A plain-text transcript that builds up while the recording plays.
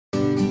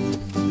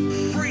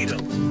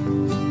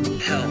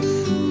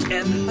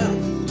and hope.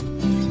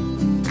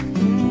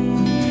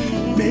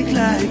 Make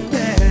life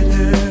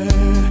better.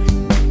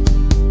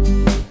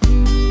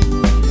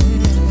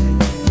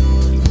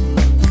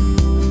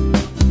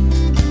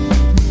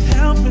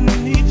 Helping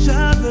each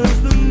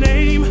other's the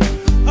name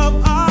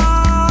of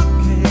our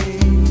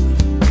game.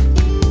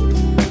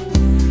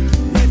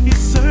 If you're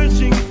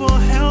searching for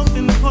help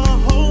and for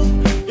hope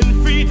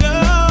and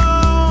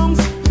freedom,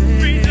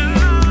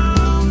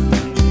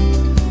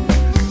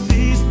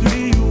 these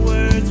three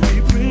words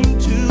we bring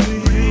to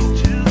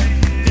you.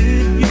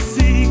 If you're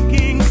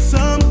seeking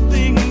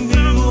something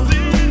new,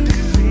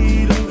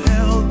 freedom,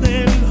 health,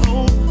 and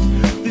hope,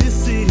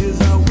 this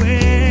is our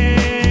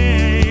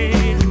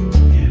way.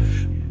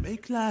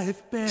 Make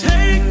life better.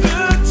 Take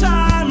the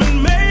time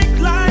and make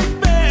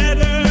life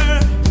better.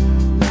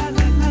 La,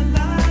 la, la,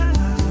 la.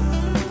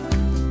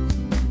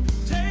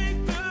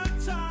 Take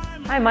the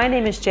time. Hi, my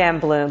name is Jan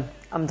Bloom.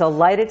 I'm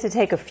delighted to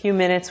take a few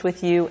minutes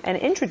with you and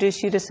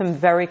introduce you to some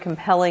very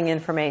compelling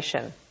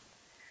information.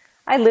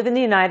 I live in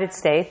the United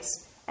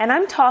States, and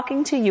I'm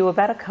talking to you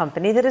about a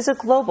company that is a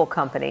global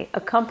company, a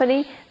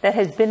company that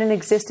has been in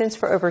existence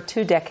for over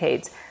 2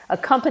 decades, a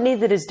company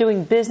that is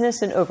doing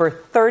business in over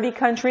 30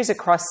 countries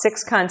across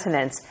 6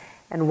 continents.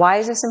 And why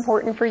is this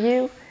important for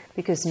you?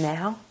 Because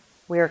now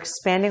we are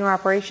expanding our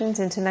operations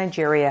into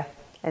Nigeria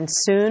and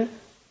soon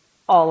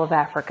all of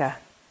Africa.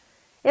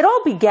 It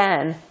all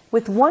began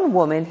with one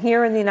woman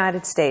here in the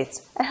United States,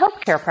 a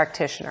healthcare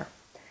practitioner.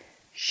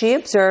 She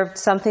observed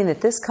something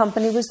that this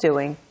company was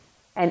doing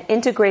and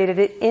integrated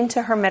it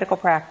into her medical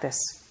practice.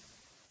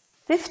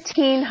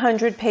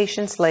 1,500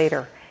 patients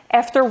later,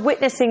 after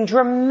witnessing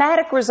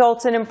dramatic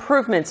results and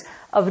improvements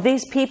of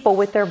these people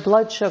with their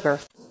blood sugar,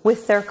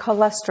 with their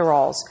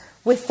cholesterols,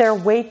 with their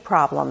weight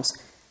problems,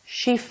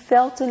 she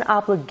felt an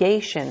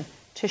obligation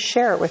to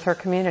share it with her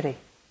community.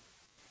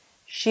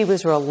 She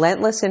was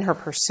relentless in her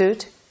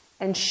pursuit,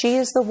 and she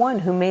is the one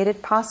who made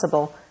it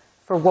possible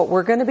for what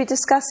we're going to be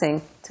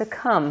discussing to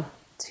come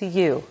to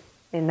you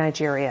in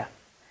Nigeria.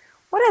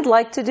 What I'd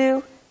like to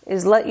do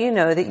is let you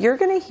know that you're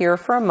going to hear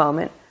for a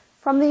moment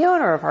from the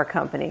owner of our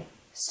company,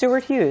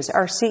 Stuart Hughes,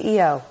 our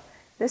CEO.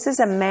 This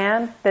is a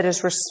man that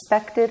is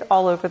respected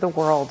all over the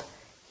world.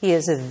 He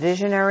is a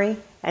visionary,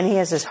 and he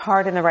has his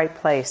heart in the right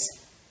place.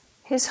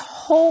 His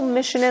whole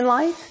mission in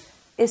life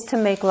is to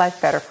make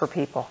life better for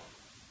people.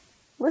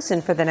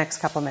 Listen for the next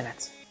couple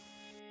minutes.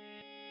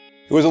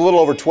 It was a little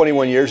over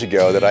 21 years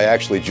ago that I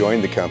actually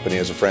joined the company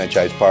as a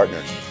franchise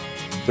partner.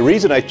 The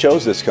reason I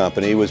chose this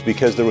company was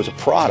because there was a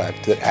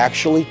product that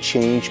actually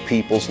changed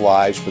people's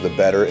lives for the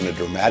better in a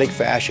dramatic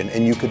fashion,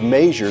 and you could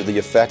measure the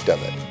effect of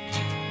it.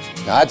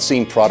 Now, I'd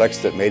seen products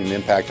that made an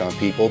impact on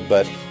people,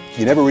 but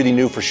you never really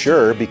knew for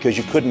sure because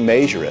you couldn't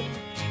measure it.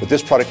 But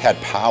this product had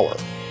power.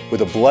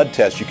 With a blood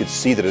test, you could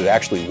see that it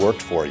actually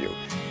worked for you.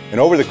 And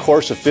over the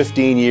course of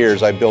 15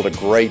 years, I built a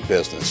great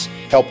business,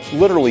 helped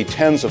literally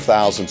tens of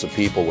thousands of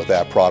people with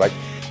that product,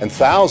 and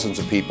thousands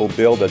of people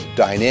build a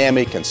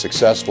dynamic and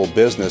successful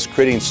business,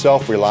 creating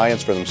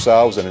self-reliance for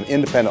themselves and an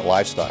independent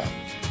lifestyle.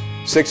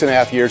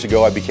 6.5 years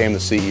ago, I became the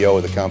CEO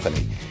of the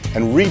company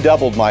and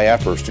redoubled my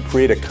efforts to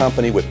create a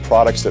company with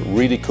products that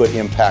really could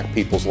impact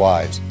people's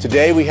lives.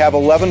 Today, we have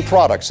 11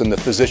 products in the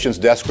Physician's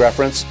Desk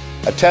Reference,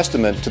 a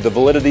testament to the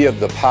validity of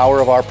the power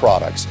of our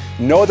products.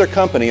 No other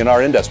company in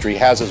our industry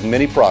has as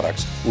many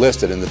products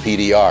listed in the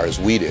PDR as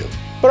we do.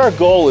 But our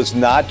goal is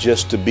not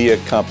just to be a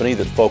company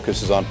that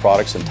focuses on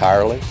products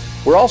entirely.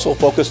 We're also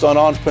focused on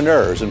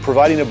entrepreneurs and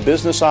providing a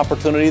business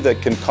opportunity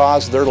that can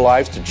cause their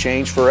lives to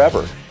change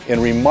forever in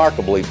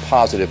remarkably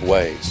positive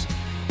ways.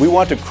 We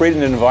want to create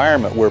an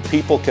environment where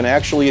people can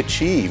actually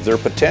achieve their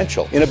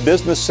potential in a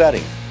business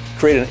setting,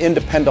 create an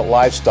independent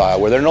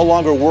lifestyle where they're no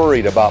longer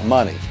worried about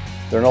money.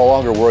 They're no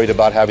longer worried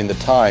about having the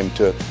time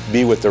to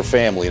be with their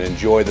family and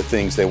enjoy the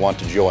things they want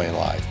to enjoy in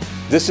life.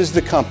 This is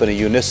the company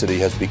Unicity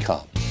has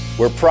become.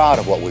 We're proud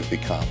of what we've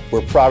become.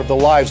 We're proud of the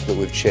lives that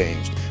we've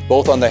changed,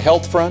 both on the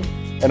health front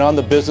and on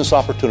the business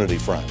opportunity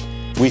front.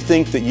 We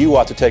think that you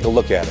ought to take a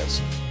look at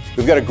us.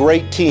 We've got a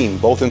great team,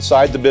 both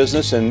inside the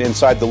business and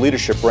inside the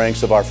leadership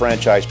ranks of our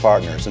franchise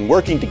partners. And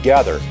working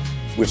together,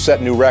 we've set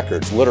new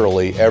records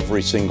literally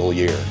every single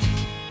year.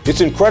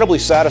 It's incredibly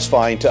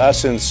satisfying to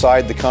us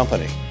inside the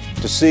company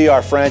to see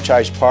our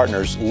franchise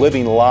partners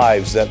living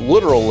lives that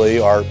literally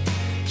are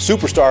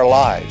superstar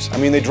lives. I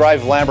mean, they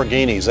drive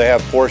Lamborghinis, they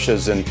have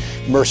Porsches and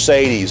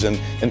Mercedes, and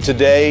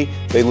today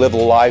they live a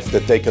life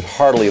that they could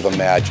hardly have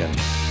imagined.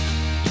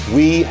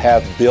 We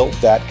have built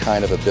that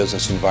kind of a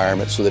business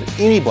environment so that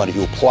anybody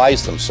who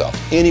applies themselves,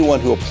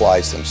 anyone who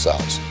applies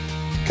themselves,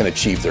 can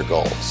achieve their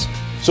goals.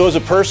 So as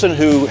a person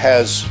who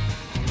has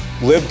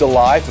lived a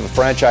life of a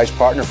franchise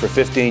partner for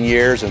 15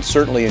 years and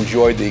certainly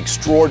enjoyed the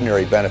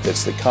extraordinary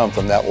benefits that come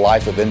from that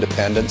life of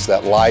independence,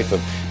 that life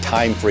of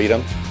time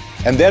freedom,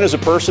 and then as a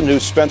person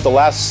who's spent the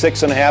last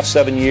 6.5,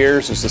 7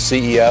 years as the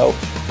CEO,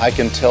 I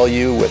can tell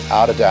you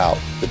without a doubt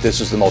that this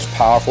is the most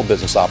powerful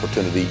business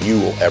opportunity you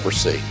will ever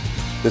see.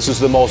 This is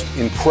the most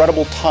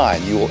incredible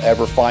time you will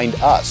ever find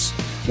us.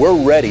 We're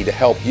ready to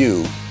help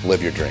you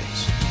live your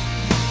dreams.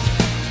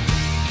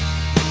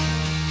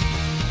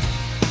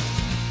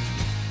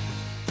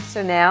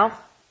 So now,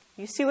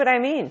 you see what I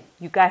mean.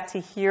 You got to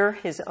hear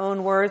his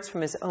own words from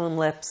his own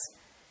lips.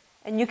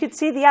 And you could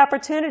see the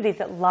opportunity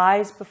that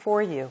lies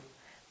before you.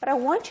 But I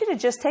want you to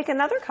just take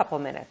another couple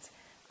minutes.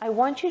 I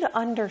want you to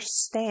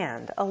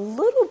understand a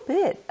little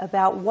bit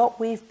about what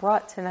we've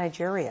brought to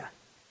Nigeria.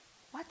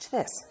 Watch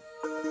this.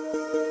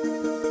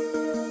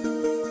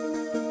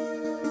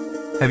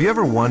 Have you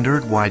ever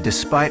wondered why,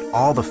 despite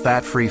all the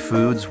fat-free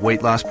foods,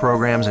 weight loss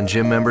programs, and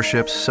gym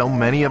memberships, so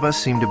many of us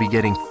seem to be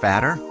getting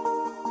fatter?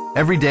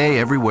 Every day,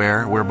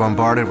 everywhere, we're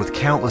bombarded with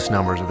countless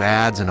numbers of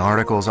ads and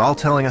articles all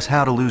telling us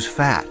how to lose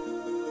fat.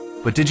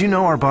 But did you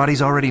know our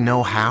bodies already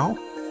know how?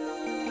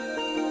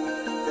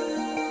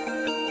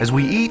 As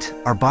we eat,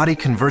 our body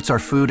converts our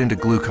food into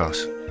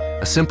glucose,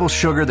 a simple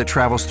sugar that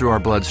travels through our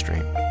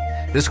bloodstream.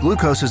 This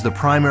glucose is the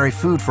primary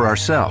food for our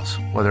cells.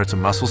 Whether it's a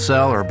muscle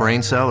cell or a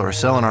brain cell or a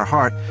cell in our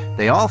heart,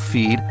 they all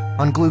feed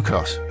on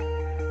glucose.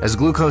 As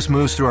glucose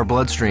moves through our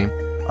bloodstream,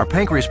 our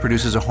pancreas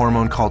produces a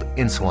hormone called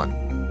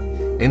insulin.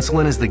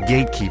 Insulin is the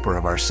gatekeeper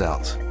of our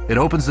cells. It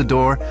opens the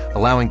door,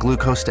 allowing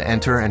glucose to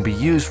enter and be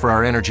used for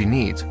our energy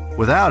needs.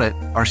 Without it,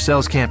 our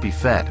cells can't be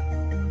fed.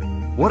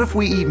 What if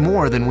we eat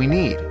more than we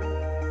need?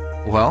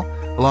 Well,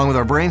 along with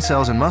our brain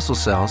cells and muscle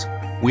cells,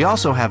 we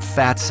also have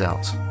fat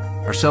cells.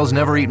 Our cells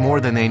never eat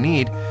more than they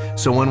need,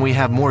 so when we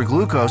have more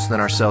glucose than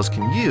our cells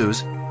can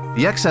use,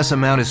 the excess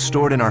amount is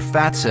stored in our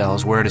fat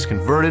cells where it is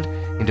converted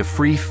into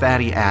free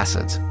fatty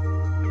acids.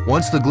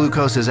 Once the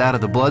glucose is out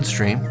of the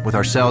bloodstream, with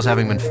our cells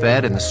having been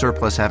fed and the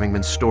surplus having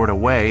been stored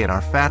away in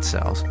our fat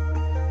cells,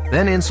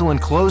 then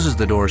insulin closes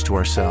the doors to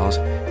our cells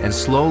and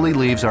slowly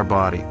leaves our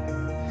body.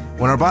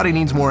 When our body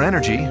needs more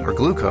energy, or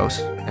glucose,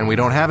 and we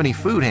don't have any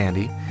food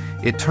handy,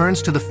 it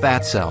turns to the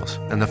fat cells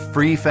and the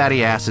free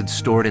fatty acids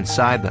stored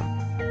inside them.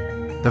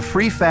 The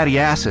free fatty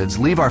acids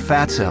leave our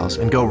fat cells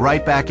and go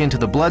right back into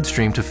the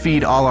bloodstream to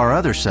feed all our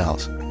other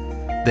cells.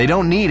 They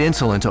don't need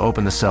insulin to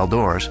open the cell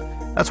doors.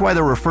 That's why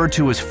they're referred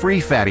to as free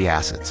fatty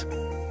acids.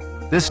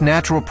 This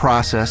natural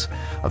process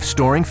of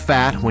storing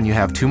fat when you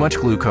have too much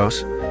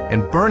glucose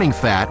and burning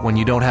fat when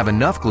you don't have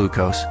enough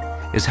glucose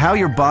is how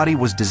your body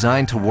was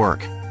designed to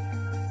work.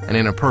 And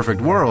in a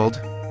perfect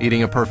world,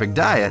 eating a perfect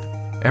diet,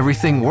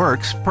 everything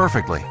works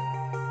perfectly.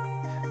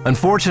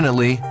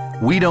 Unfortunately,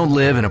 we don't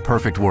live in a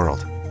perfect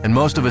world, and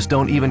most of us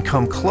don't even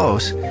come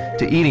close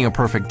to eating a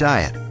perfect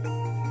diet.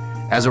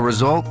 As a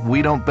result,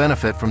 we don't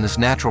benefit from this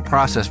natural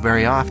process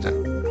very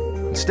often.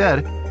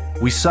 Instead,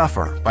 we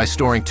suffer by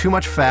storing too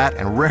much fat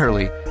and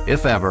rarely,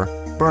 if ever,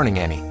 burning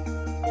any.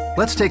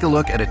 Let's take a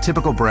look at a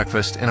typical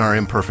breakfast in our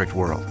imperfect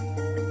world.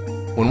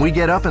 When we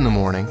get up in the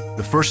morning,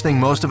 the first thing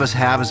most of us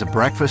have is a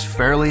breakfast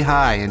fairly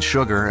high in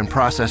sugar and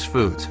processed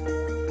foods.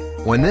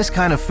 When this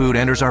kind of food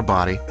enters our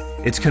body,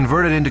 it's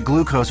converted into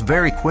glucose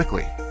very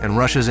quickly and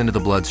rushes into the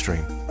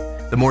bloodstream.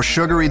 The more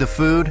sugary the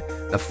food,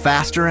 the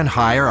faster and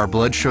higher our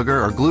blood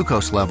sugar or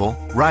glucose level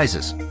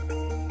rises.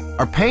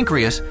 Our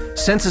pancreas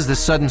senses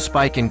this sudden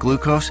spike in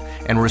glucose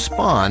and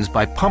responds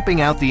by pumping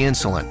out the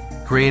insulin,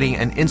 creating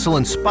an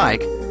insulin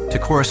spike to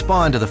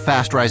correspond to the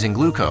fast-rising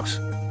glucose.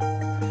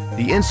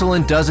 The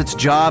insulin does its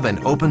job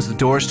and opens the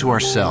doors to our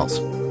cells.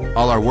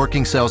 All our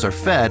working cells are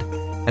fed,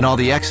 and all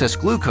the excess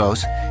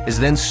glucose is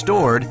then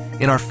stored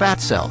in our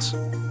fat cells.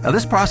 Now,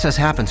 this process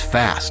happens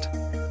fast.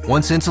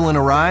 Once insulin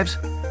arrives,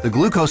 the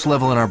glucose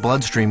level in our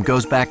bloodstream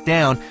goes back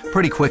down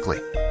pretty quickly.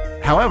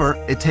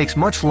 However, it takes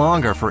much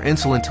longer for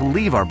insulin to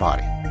leave our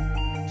body.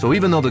 So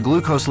even though the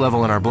glucose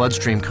level in our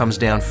bloodstream comes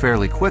down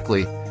fairly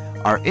quickly,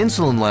 our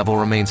insulin level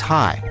remains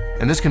high.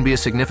 And this can be a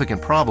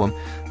significant problem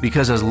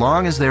because as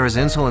long as there is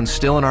insulin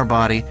still in our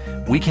body,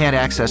 we can't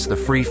access the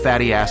free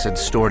fatty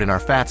acids stored in our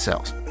fat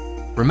cells.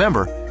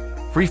 Remember,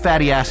 free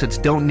fatty acids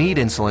don't need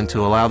insulin to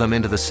allow them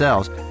into the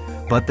cells,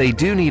 but they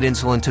do need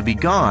insulin to be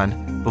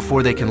gone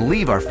before they can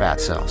leave our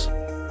fat cells.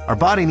 Our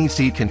body needs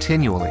to eat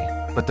continually,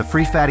 but the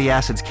free fatty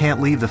acids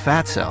can't leave the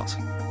fat cells.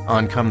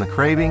 On come the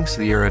cravings,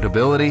 the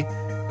irritability,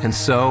 and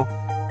so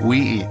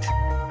we eat.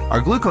 Our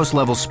glucose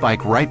levels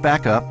spike right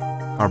back up,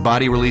 our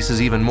body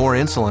releases even more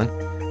insulin,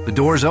 the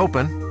doors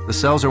open, the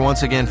cells are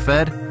once again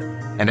fed,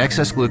 and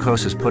excess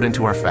glucose is put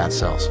into our fat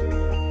cells.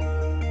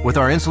 With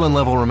our insulin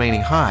level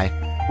remaining high,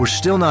 we're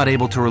still not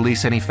able to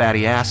release any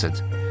fatty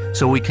acids,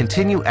 so we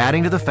continue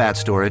adding to the fat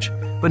storage,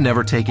 but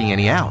never taking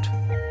any out.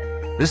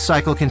 This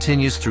cycle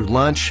continues through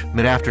lunch,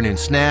 mid-afternoon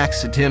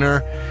snacks,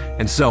 dinner,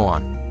 and so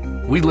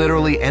on. We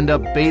literally end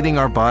up bathing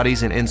our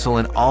bodies in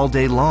insulin all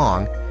day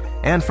long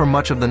and for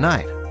much of the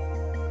night.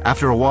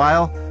 After a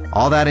while,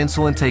 all that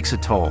insulin takes a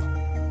toll.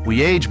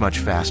 We age much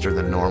faster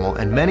than normal,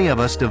 and many of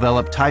us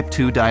develop type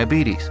 2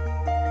 diabetes.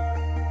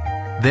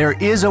 There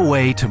is a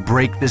way to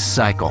break this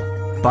cycle.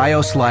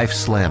 BIOS Life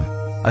Slim,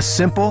 a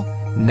simple,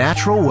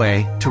 natural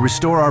way to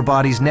restore our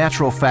body's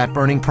natural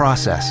fat-burning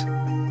process.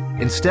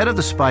 Instead of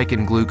the spike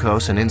in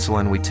glucose and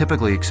insulin we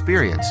typically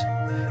experience,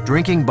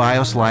 drinking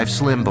BIOS Life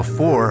Slim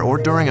before or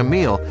during a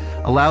meal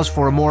allows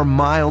for a more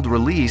mild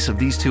release of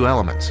these two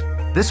elements.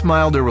 This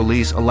milder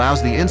release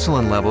allows the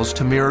insulin levels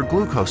to mirror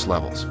glucose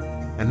levels,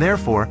 and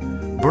therefore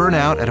burn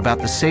out at about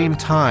the same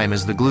time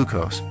as the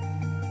glucose.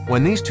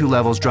 When these two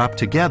levels drop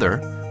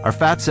together, our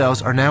fat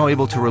cells are now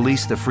able to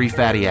release the free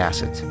fatty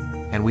acids,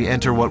 and we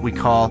enter what we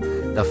call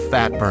the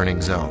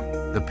fat-burning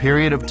zone, the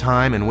period of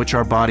time in which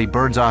our body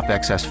burns off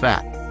excess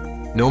fat.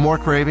 No more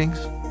cravings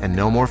and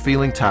no more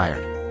feeling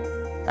tired.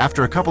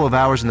 After a couple of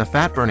hours in the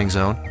fat-burning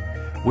zone,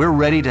 we're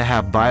ready to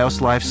have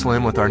BIOS Life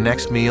Slim with our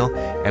next meal,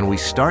 and we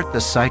start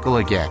the cycle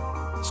again,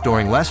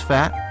 storing less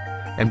fat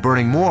and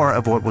burning more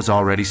of what was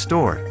already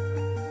stored.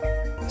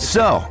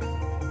 So,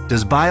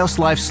 does BIOS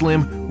Life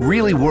Slim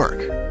really work?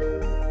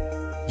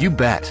 You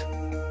bet.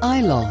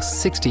 I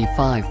lost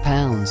 65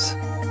 pounds.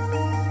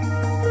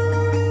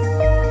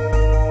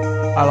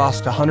 I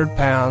lost 100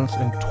 pounds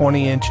and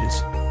 20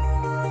 inches.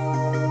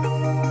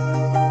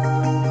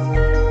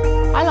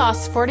 I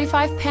lost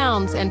 45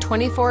 pounds and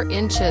 24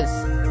 inches.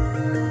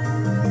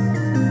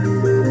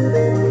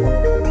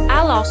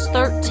 I lost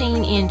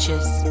 13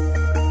 inches.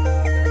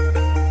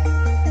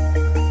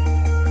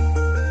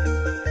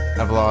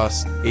 I've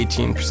lost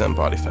 18%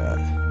 body fat.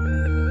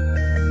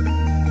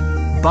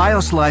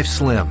 BIOS Life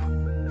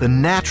Slim, the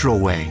natural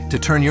way to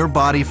turn your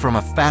body from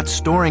a fat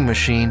storing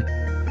machine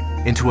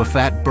into a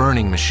fat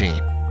burning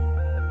machine.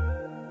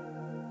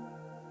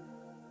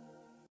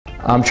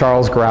 I'm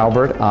Charles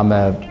Graubert. I'm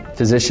a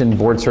physician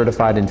board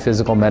certified in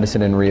physical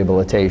medicine and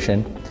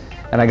rehabilitation.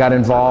 And I got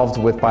involved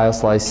with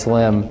BIOS Life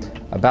Slim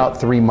about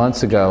 3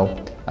 months ago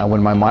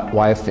when my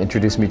wife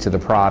introduced me to the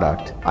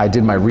product. I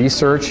did my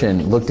research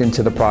and looked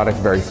into the product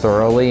very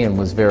thoroughly and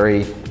was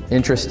very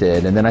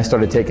interested. And then I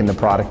started taking the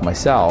product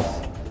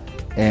myself.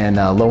 And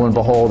lo and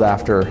behold,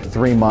 after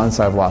 3 months,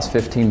 I've lost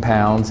 15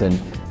 pounds and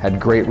had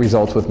great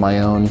results with my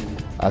own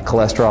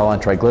cholesterol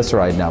and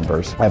triglyceride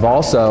numbers. I've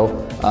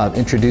also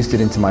introduced it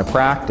into my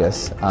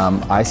practice.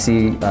 I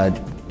see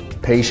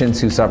patients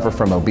who suffer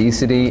from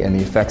obesity and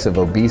the effects of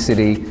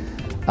obesity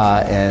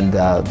and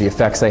the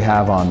effects they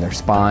have on their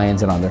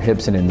spines and on their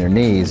hips and in their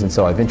knees. And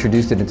so I've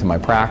introduced it into my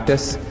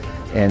practice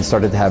and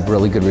started to have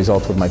really good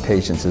results with my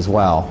patients as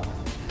well.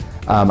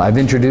 I've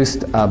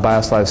introduced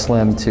BIOS Life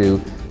Slim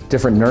to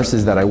different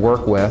nurses that I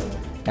work with,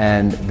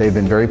 and they've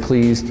been very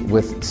pleased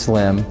with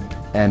Slim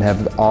and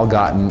have all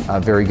gotten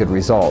very good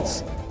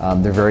results.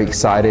 They're very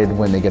excited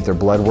when they get their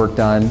blood work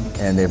done,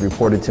 and they've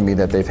reported to me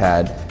that they've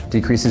had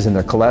decreases in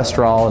their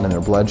cholesterol and in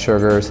their blood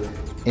sugars,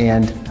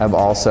 and have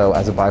also,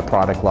 as a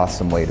byproduct, lost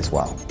some weight as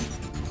well.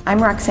 I'm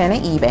Roxana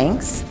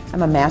Ebanks.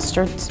 I'm a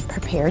master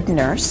prepared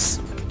nurse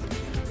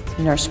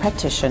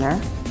practitioner,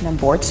 and I'm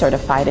board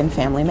certified in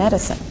family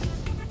medicine.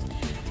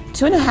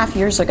 2.5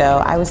 years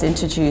ago, I was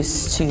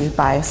introduced to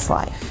BIOS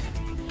Life.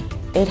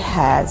 It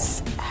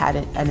has had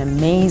an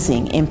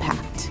amazing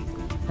impact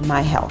on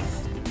my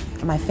health,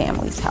 on my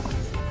family's health.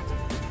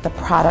 The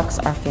products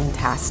are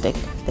fantastic.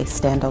 They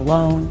stand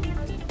alone.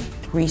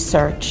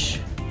 Research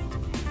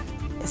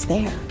is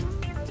there.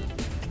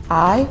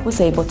 I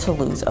was able to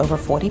lose over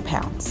 40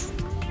 pounds.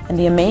 And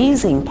the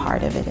amazing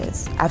part of it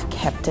is I've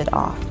kept it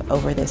off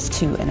over this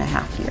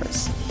 2.5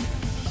 years.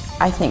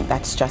 I think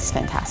that's just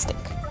fantastic.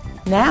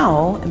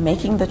 Now, I'm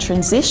making the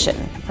transition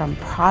from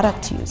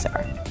product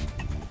user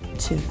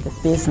to the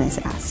business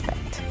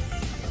aspect.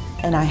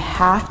 And I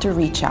have to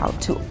reach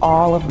out to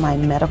all of my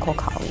medical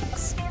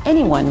colleagues,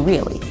 anyone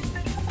really,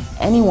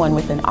 anyone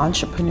with an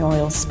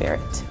entrepreneurial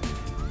spirit.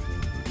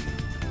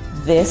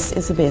 This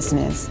is a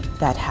business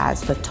that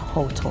has the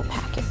total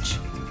package.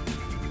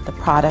 The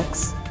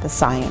products, the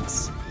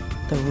science,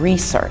 the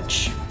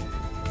research,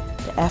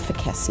 the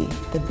efficacy,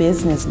 the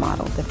business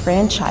model, the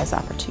franchise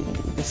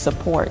opportunity, the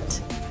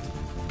support.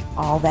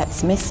 All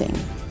that's missing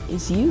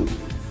is you.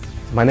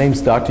 My name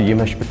is Dr.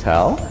 Umesh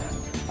Patel.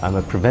 I'm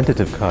a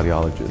preventative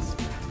cardiologist.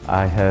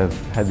 I have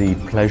had the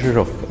pleasure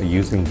of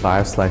using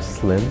BIOS Life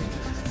Slim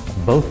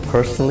both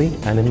personally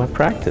and in my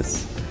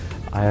practice.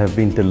 I have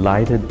been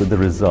delighted with the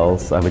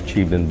results I've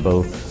achieved in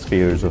both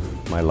spheres of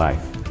my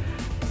life.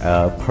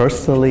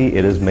 Personally,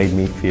 it has made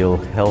me feel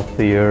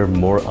healthier,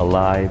 more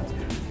alive.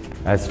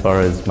 As far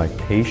as my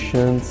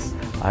patients,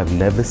 I've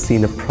never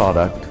seen a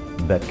product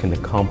that can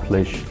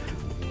accomplish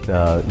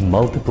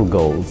multiple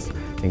goals,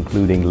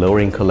 including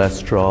lowering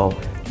cholesterol,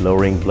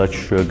 lowering blood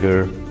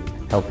sugar,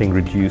 helping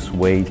reduce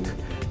weight,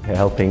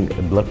 helping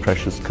blood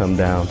pressures come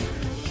down,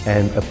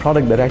 and a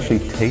product that actually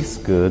tastes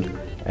good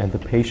and the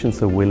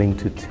patients are willing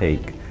to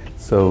take.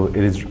 So it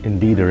is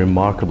indeed a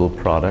remarkable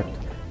product,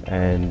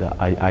 and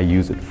I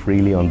use it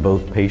freely on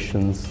both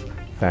patients,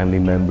 family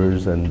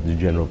members, and the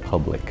general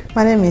public.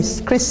 My name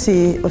is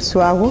Chrissy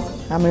Osuagu.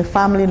 I'm a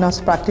family nurse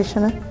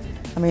practitioner.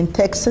 I'm in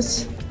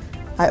Texas.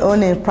 I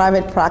own a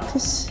private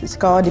practice. It's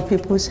called the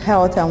People's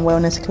Health and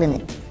Wellness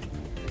Clinic.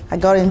 I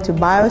got into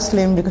BIOS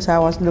Slim because I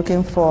was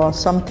looking for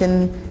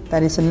something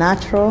that is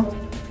natural,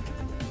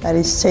 that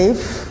is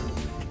safe,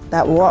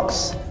 that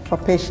works for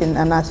patients,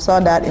 and I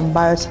saw that in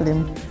BIOS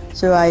Slim.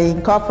 So I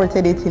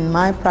incorporated it in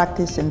my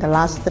practice in the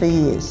last 3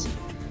 years,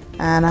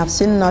 and I've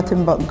seen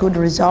nothing but good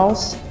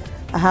results.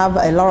 I have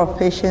a lot of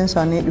patients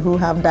on it who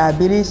have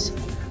diabetes,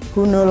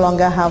 who no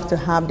longer have to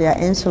have their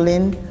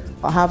insulin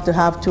or have to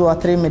have 2 or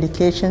 3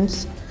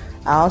 medications.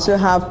 I also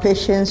have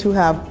patients who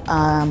have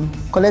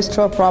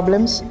cholesterol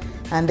problems,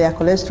 and their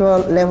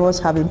cholesterol levels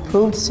have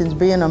improved since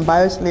being on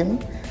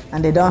BioSlim,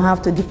 and they don't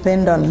have to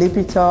depend on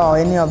Lipitor or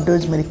any of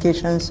those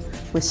medications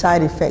with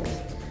side effects.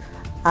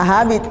 I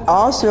have it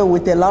also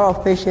with a lot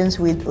of patients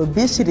with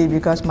obesity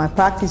because my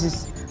practice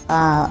is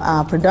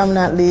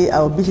predominantly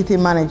obesity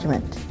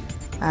management.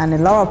 And a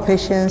lot of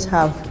patients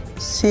have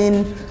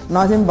seen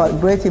nothing but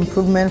great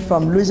improvement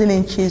from losing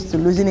inches to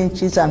losing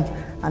inches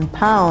and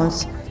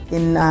pounds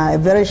in a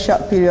very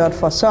short period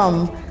for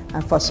some,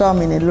 and for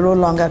some in a little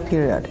longer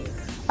period.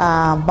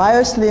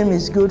 BioSlim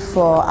is good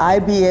for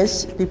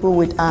IBS, people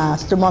with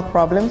stomach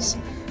problems,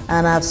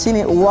 and I've seen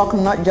it work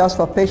not just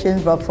for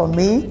patients but for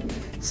me.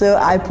 So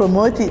I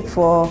promote it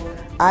for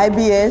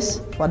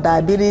IBS, for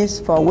diabetes,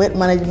 for weight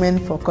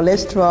management, for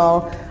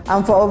cholesterol,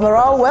 and for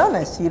overall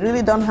wellness. You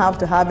really don't have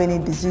to have any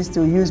disease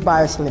to use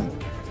BioSlim.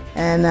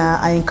 And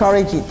I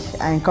encourage it.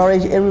 I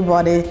encourage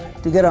everybody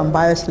to get on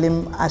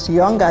BioSlim as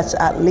young as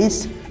at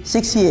least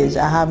 6 years.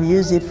 I have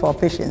used it for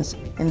patients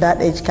in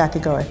that age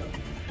category.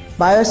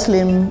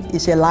 BioSlim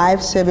is a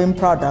life-saving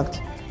product,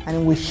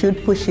 and we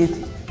should push it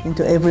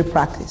into every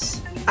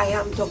practice. I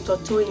am Dr.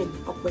 Toyin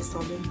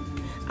Okwesomi,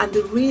 and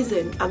the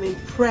reason I'm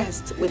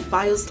impressed with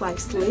BioSlife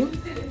Slim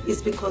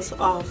is because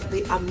of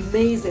the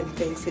amazing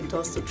things it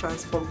does to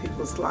transform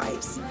people's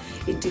lives.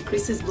 It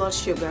decreases blood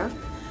sugar,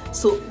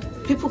 so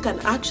people can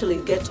actually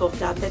get off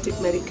diabetic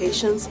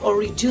medications or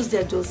reduce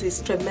their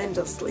doses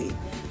tremendously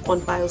on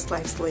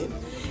BioSlife Slim.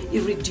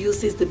 It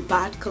reduces the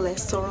bad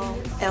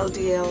cholesterol,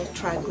 LDL,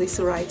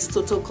 triglycerides,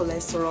 total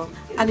cholesterol,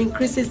 and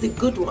increases the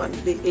good one,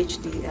 the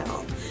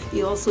HDL.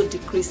 It also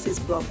decreases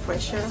blood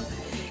pressure.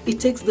 It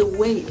takes the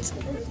weight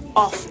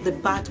off the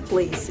bad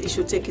place. It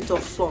should take it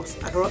off first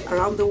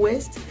around the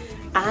waist,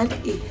 and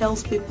it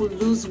helps people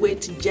lose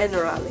weight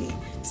generally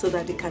so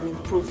that they can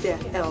improve their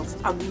health.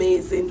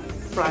 Amazing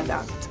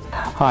product.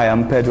 Hi,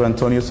 I'm Pedro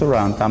Antonio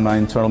Sarant. I'm an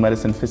internal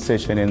medicine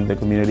physician in the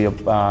community of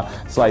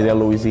Slidell,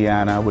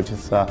 Louisiana, which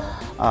is a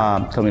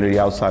community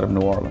outside of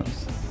New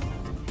Orleans.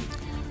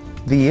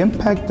 The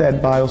impact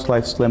that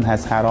BioSlife Slim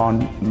has had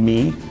on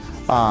me,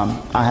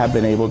 I have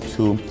been able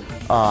to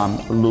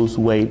lose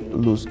weight,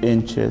 lose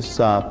inches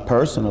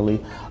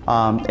personally,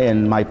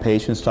 and my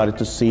patients started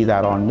to see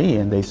that on me,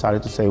 and they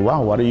started to say,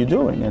 wow, what are you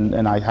doing?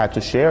 And I had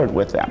to share it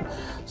with them.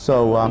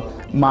 So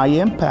my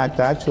impact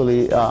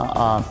actually,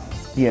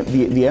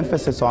 the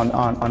emphasis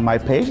on my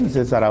patients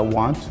is that I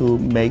want to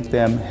make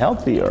them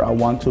healthier. I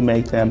want to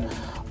make them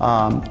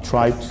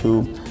try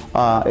to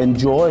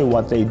enjoy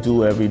what they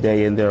do every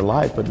day in their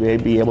life, but they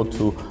be able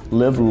to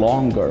live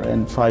longer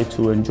and try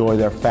to enjoy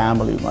their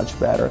family much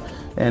better.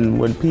 And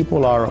when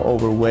people are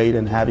overweight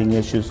and having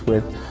issues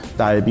with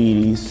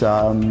diabetes,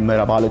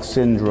 metabolic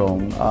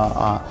syndrome,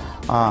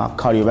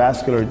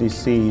 cardiovascular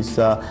disease,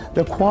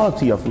 their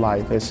quality of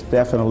life is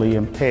definitely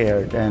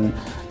impaired, and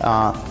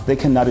they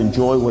cannot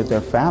enjoy with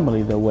their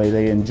family the way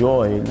they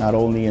enjoy, not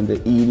only in the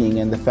eating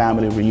and the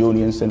family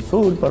reunions and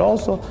food, but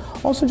also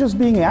just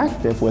being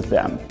active with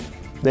them.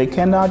 They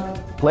cannot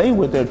play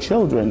with their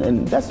children,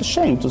 and that's a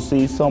shame to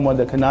see someone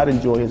that cannot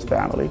enjoy his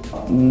family.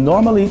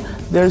 Normally,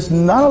 there's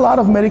not a lot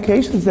of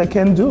medications that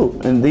can do,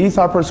 and these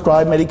are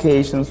prescribed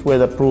medications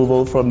with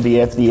approval from the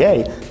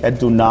FDA that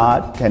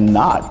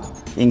cannot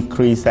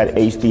increase that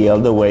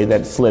HDL the way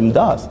that Slim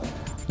does.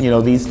 You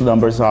know, these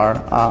numbers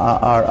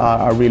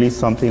are really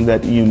something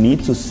that you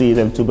need to see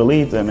them to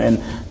believe them, and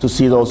to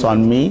see those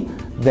on me,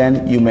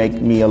 then you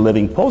make me a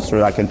living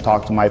poster. I can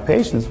talk to my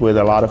patients with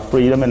a lot of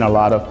freedom and a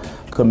lot of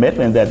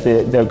commitment that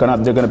they're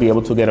gonna be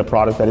able to get a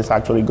product that is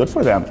actually good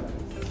for them.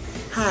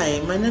 Hi,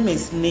 my name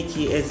is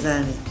Nikki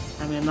Ezani.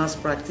 I'm a nurse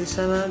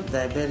practitioner,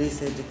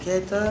 diabetes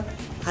educator.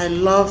 I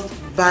love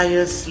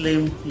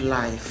BioSlim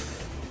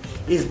Life.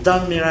 It's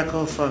done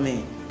miracle for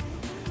me.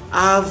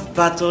 I've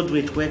battled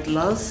with weight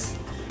loss,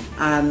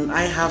 and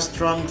I have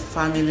strong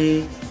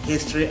family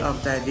history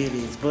of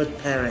diabetes, both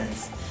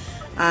parents.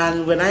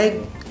 And when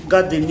I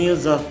got the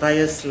news of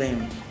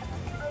BioSlim,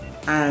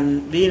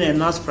 and being a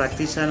nurse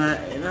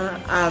practitioner, you know,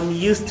 I'm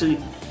used to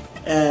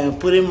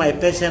putting my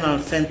patient on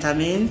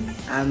phentermine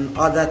and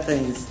other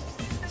things.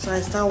 So I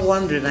started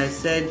wondering, I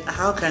said,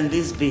 how can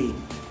this be?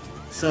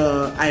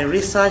 So I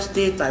researched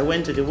it, I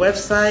went to the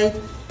website,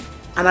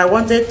 and I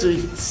wanted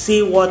to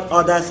see what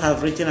others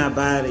have written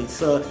about it.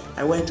 So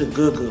I went to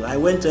Google, I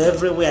went to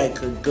everywhere I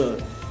could go.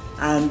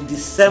 And the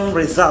same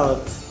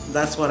result,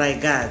 that's what I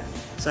got.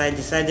 So I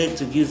decided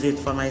to use it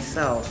for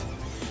myself.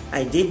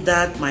 I did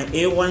that, my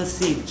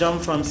A1C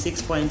jumped from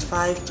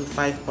 6.5 to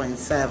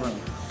 5.7.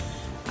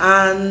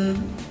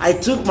 And I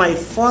took my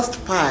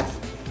first pack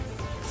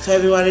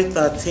February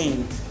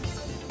 13th.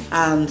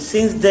 And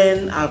since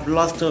then, I've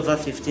lost over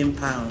 15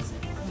 pounds.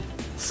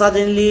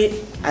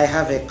 Suddenly, I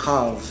have a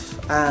curve,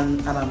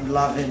 and I'm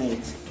loving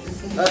it.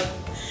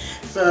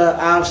 So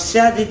I've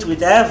shared it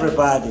with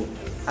everybody.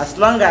 As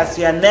long as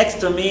you are next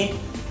to me,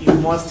 you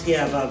must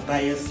hear about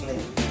BioSlim.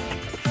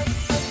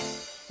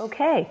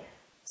 Okay.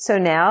 So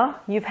now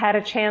you've had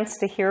a chance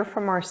to hear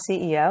from our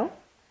CEO.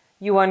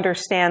 You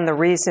understand the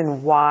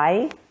reason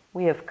why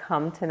we have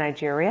come to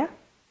Nigeria.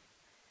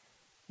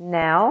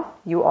 Now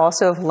you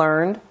also have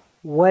learned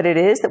what it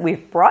is that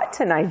we've brought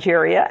to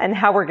Nigeria, and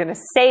how we're going to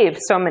save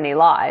so many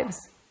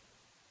lives.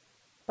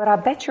 But I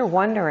bet you're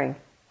wondering,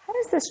 how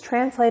does this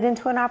translate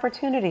into an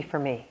opportunity for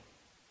me?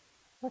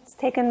 Let's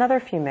take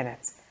another few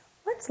minutes.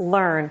 Let's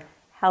learn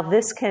how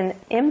this can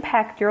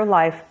impact your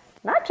life,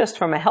 not just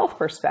from a health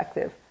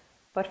perspective,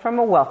 but from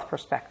a wealth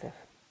perspective.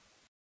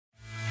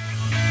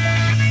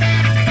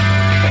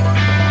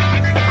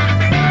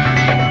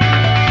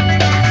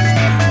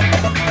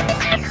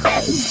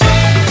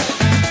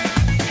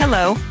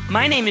 Hello,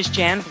 my name is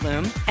Jan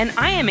Bloom, and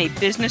I am a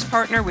business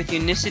partner with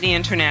Unicity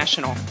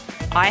International.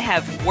 I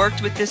have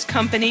worked with this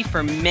company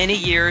for many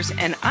years,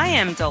 and I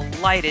am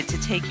delighted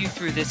to take you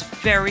through this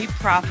very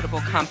profitable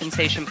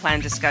compensation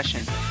plan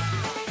discussion.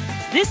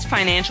 This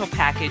financial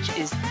package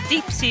is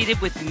deep-seated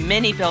with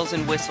many bells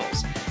and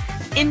whistles.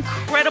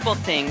 Incredible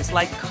things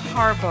like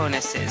car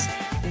bonuses,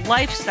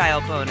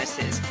 lifestyle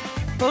bonuses,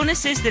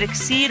 bonuses that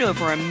exceed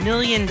over $1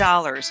 million.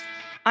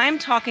 I'm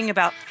talking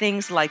about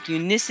things like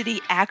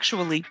Unicity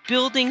actually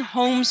building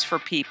homes for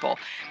people,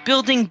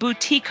 building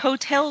boutique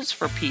hotels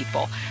for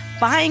people,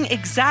 buying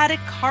exotic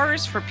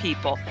cars for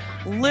people,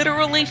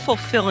 literally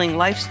fulfilling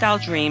lifestyle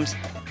dreams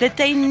that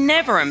they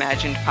never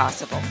imagined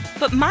possible.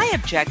 But my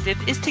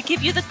objective is to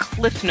give you the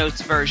Cliff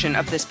Notes version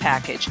of this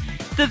package,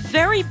 the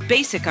very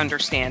basic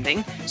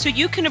understanding, so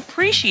you can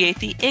appreciate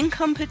the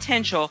income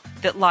potential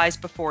that lies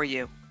before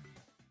you.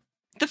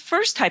 The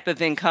first type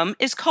of income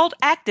is called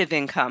active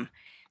income.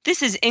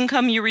 This is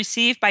income you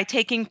receive by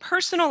taking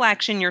personal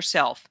action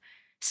yourself,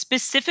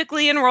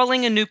 specifically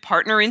enrolling a new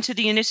partner into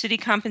the Unicity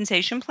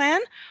compensation plan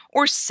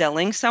or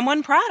selling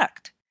someone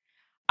product.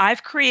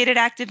 I've created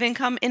active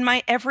income in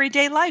my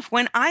everyday life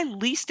when I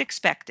least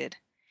expected.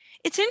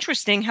 It's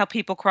interesting how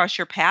people cross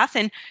your path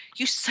and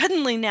you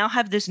suddenly now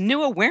have this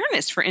new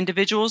awareness for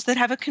individuals that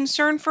have a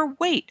concern for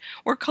weight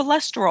or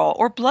cholesterol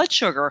or blood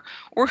sugar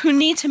or who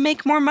need to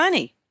make more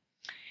money.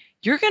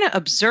 You're going to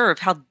observe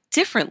how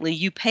differently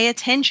you pay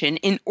attention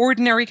in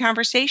ordinary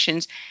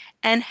conversations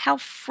and how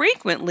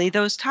frequently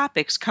those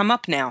topics come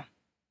up now.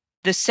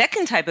 The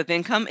second type of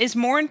income is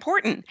more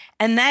important,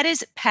 and that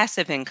is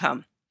passive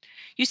income.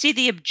 You see,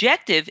 the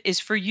objective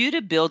is for you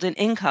to build an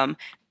income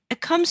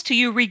that comes to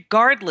you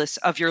regardless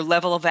of your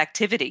level of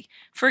activity.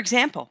 For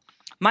example,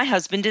 my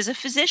husband is a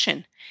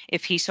physician.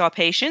 If he saw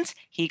patients,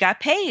 he got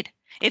paid.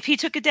 If he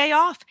took a day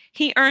off,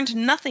 he earned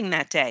nothing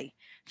that day.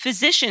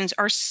 Physicians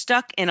are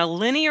stuck in a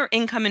linear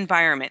income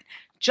environment,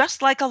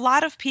 just like a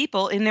lot of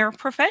people in their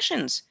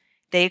professions.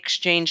 They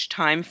exchange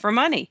time for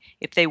money.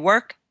 If they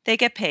work, they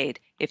get paid.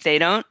 If they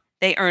don't,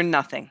 they earn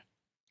nothing.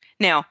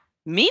 Now,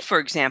 me, for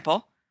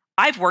example,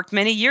 I've worked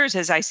many years,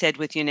 as I said,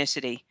 with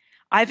Unicity.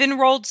 I've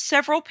enrolled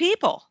several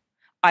people.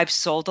 I've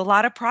sold a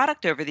lot of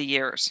product over the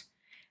years.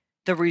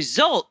 The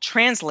result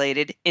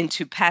translated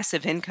into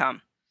passive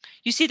income.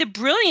 You see, the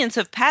brilliance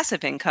of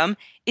passive income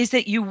is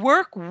that you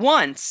work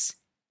once,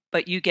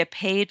 but you get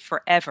paid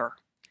forever.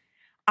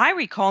 I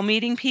recall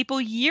meeting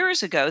people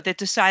years ago that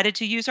decided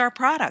to use our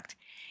product.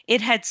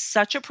 It had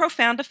such a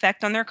profound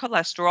effect on their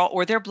cholesterol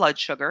or their blood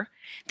sugar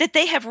that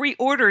they have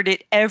reordered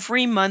it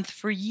every month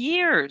for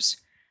years.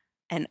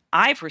 And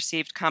I've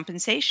received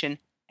compensation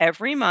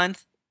every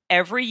month,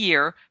 every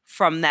year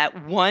from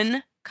that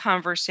one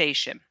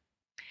conversation.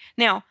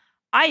 Now,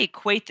 I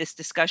equate this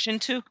discussion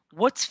to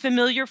what's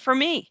familiar for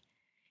me.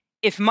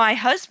 If my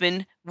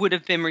husband would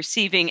have been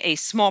receiving a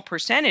small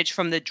percentage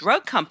from the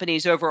drug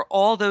companies over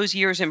all those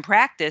years in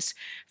practice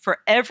for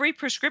every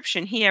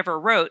prescription he ever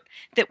wrote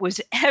that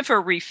was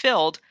ever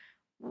refilled,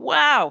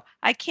 wow,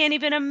 I can't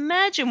even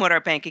imagine what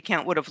our bank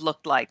account would have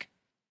looked like.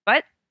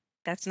 But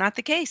that's not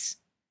the case.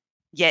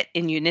 Yet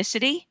in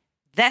Unicity,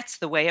 that's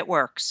the way it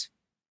works.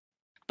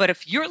 But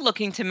if you're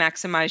looking to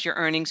maximize your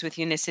earnings with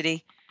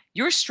Unicity,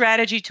 your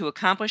strategy to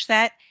accomplish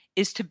that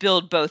is to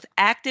build both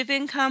active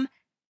income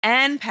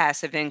and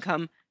passive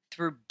income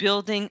through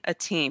building a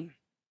team.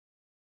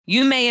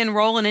 You may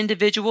enroll an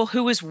individual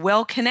who is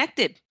well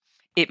connected.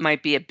 It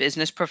might be a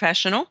business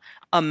professional,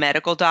 a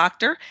medical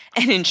doctor,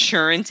 an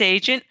insurance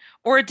agent,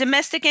 or a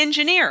domestic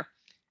engineer.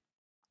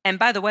 And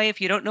by the way,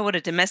 if you don't know what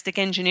a domestic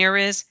engineer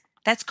is,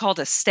 that's called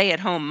a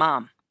stay-at-home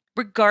mom.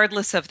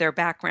 Regardless of their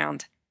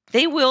background,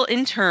 they will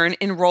in turn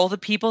enroll the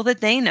people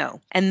that they know.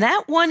 And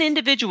that one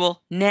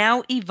individual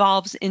now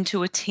evolves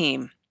into a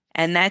team.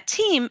 And that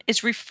team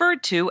is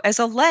referred to as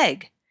a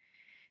leg.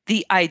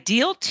 The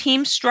ideal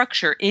team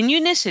structure in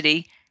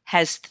Unicity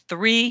has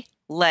 3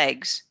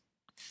 legs,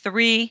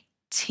 3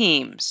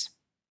 teams.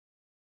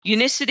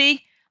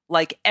 Unicity,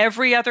 like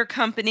every other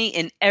company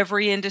in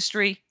every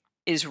industry,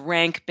 is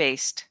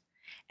rank-based.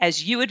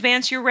 As you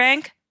advance your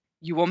rank,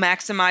 you will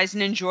maximize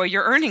and enjoy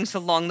your earnings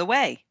along the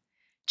way.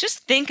 Just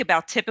think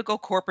about typical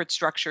corporate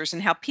structures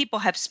and how people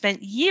have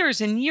spent years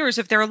and years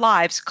of their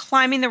lives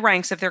climbing the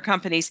ranks of their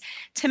companies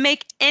to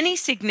make any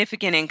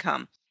significant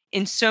income.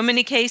 In so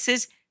many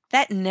cases,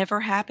 that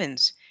never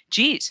happens.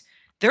 Geez,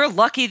 they're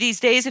lucky these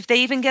days if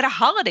they even get a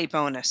holiday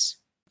bonus.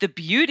 The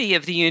beauty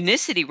of the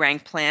Unicity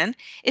rank plan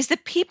is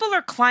that people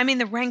are climbing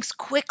the ranks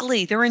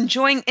quickly. They're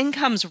enjoying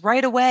incomes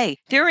right away.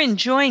 They're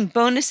enjoying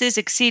bonuses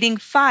exceeding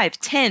 $5,000,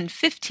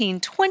 $10,000, $15,000,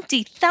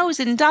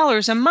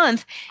 $20,000 a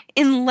month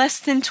in less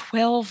than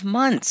 12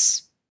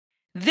 months.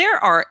 There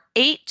are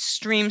 8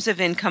 streams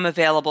of income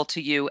available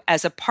to you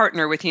as a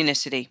partner with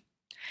Unicity.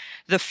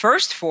 The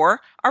first 4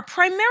 are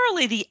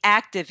primarily the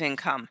active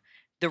income: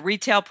 the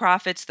retail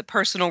profits, the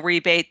personal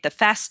rebate, the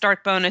fast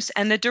start bonus,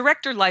 and the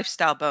director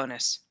lifestyle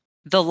bonus.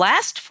 The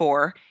last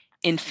 4,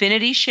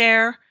 Infinity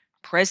Share,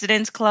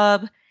 President's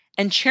Club,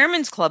 and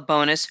Chairman's Club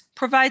bonus,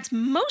 provides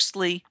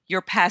mostly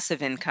your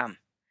passive income.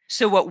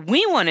 So what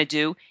we want to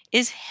do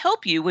is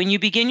help you when you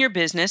begin your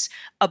business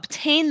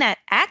obtain that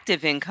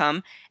active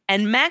income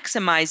and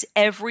maximize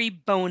every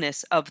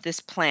bonus of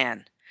this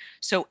plan.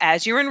 So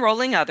as you're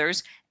enrolling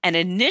others and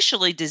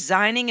initially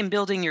designing and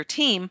building your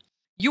team,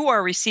 you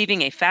are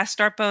receiving a fast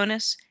start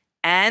bonus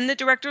and the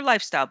director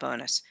lifestyle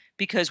bonus,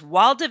 because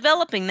while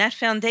developing that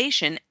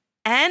foundation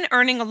and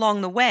earning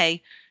along the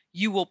way,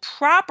 you will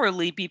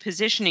properly be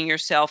positioning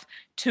yourself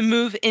to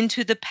move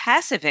into the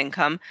passive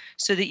income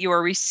so that you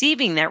are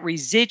receiving that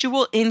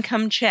residual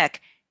income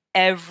check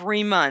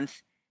every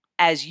month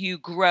as you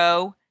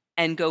grow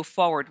and go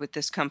forward with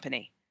this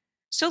company.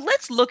 So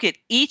let's look at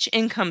each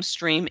income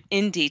stream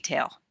in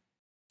detail.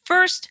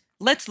 First,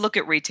 let's look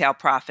at retail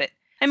profit.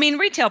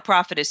 Retail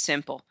profit is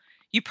simple.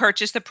 You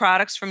purchase the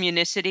products from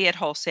Unicity at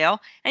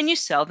wholesale and you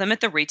sell them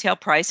at the retail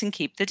price and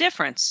keep the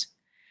difference.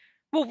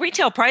 Well,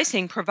 retail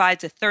pricing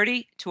provides a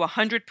 30 to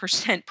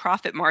 100%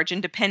 profit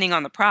margin depending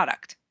on the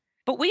product.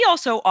 But we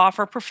also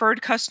offer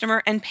preferred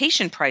customer and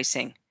patient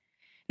pricing.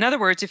 In other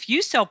words, if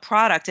you sell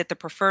product at the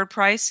preferred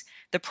price,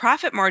 the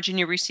profit margin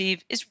you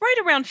receive is right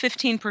around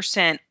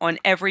 15% on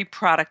every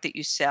product that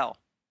you sell.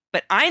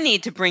 But I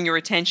need to bring your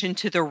attention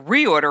to the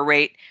reorder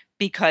rate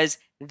because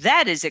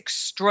that is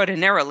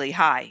extraordinarily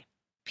high.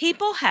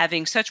 People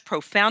having such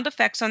profound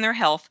effects on their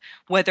health,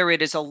 whether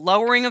it is a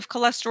lowering of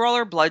cholesterol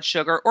or blood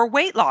sugar or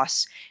weight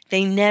loss,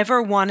 they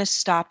never want to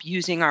stop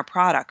using our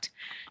product.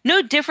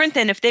 No different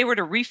than if they were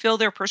to refill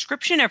their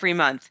prescription every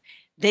month.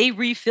 They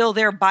refill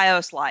their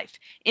BIOS Life.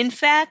 In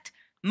fact,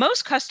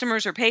 most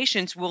customers or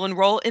patients will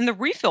enroll in the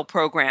refill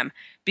program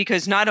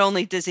because not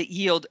only does it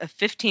yield a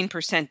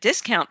 15%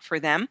 discount for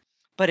them,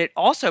 but it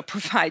also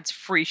provides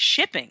free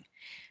shipping.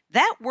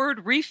 That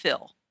word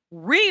refill,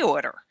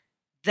 reorder,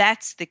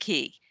 that's the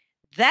key.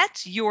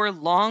 That's your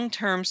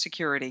long-term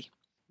security.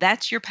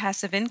 That's your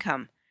passive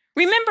income.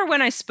 Remember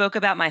when I spoke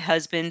about my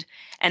husband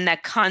and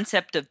that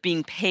concept of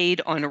being paid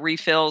on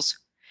refills?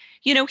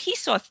 He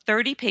saw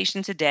 30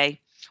 patients a day,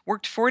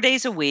 worked 4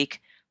 days a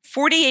week,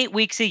 48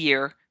 weeks a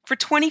year for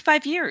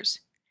 25 years.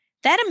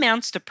 That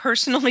amounts to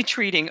personally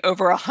treating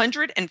over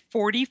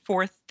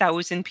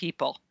 144,000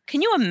 people.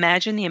 Can you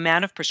imagine the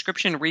amount of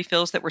prescription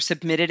refills that were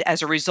submitted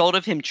as a result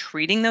of him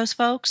treating those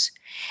folks?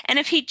 And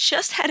if he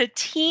just had a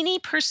teeny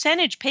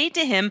percentage paid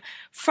to him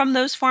from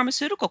those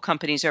pharmaceutical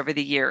companies over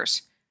the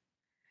years?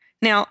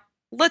 Now,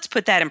 let's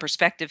put that in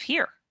perspective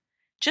here.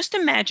 Just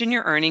imagine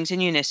your earnings in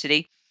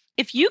Unicity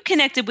if you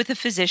connected with a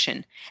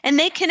physician and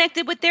they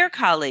connected with their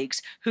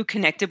colleagues who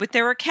connected with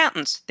their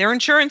accountants, their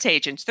insurance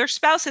agents, their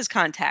spouse's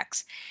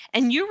contacts,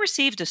 and you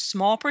received a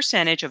small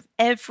percentage of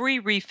every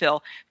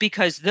refill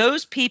because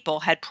those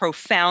people had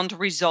profound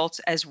results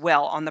as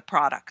well on the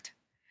product.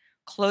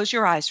 Close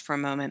your eyes for a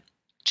moment.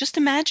 Just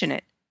imagine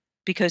it,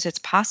 because it's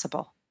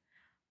possible.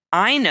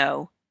 I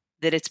know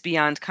that it's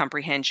beyond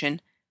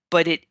comprehension,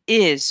 but it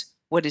is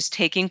what is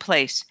taking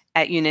place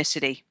at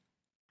Unicity.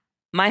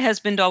 My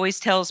husband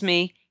always tells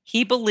me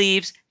he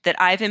believes that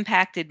I've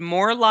impacted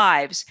more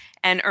lives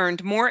and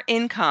earned more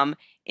income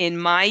in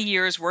my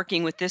years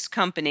working with this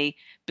company,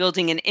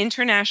 building an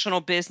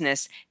international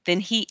business, than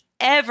he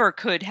ever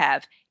could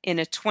have in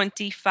a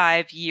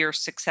 25-year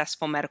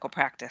successful medical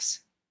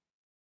practice.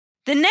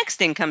 The next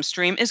income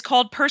stream is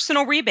called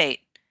personal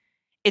rebate.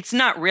 It's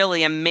not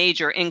really a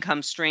major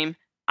income stream.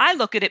 I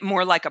look at it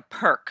more like a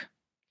perk.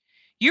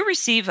 You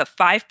receive a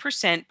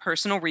 5%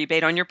 personal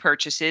rebate on your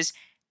purchases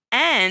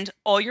and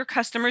all your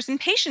customers' and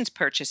patients'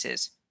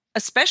 purchases.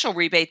 A special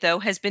rebate, though,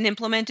 has been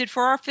implemented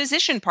for our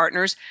physician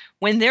partners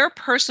when their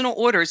personal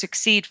orders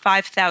exceed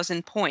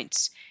 5,000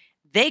 points.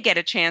 They get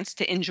a chance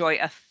to enjoy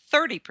a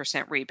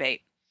 30%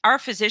 rebate. Our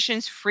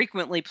physicians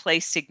frequently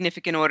place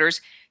significant orders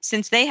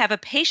since they have a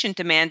patient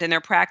demand in their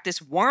practice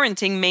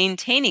warranting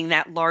maintaining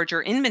that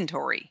larger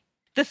inventory.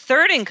 The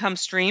third income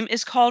stream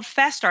is called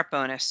Fast Start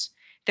Bonus.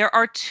 There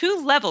are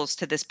 2 levels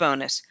to this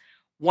bonus,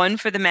 one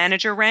for the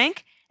manager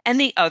rank and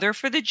the other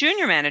for the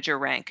junior manager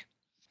rank.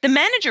 The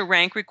manager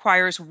rank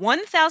requires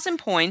 1,000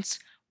 points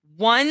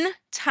one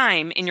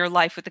time in your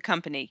life with the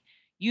company.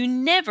 You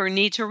never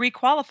need to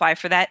requalify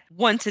for that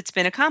once it's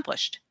been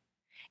accomplished.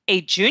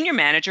 A junior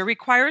manager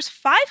requires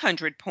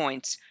 500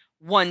 points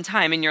one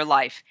time in your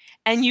life,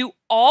 and you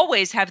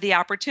always have the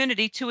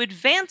opportunity to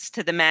advance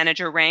to the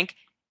manager rank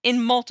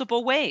in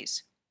multiple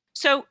ways.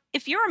 So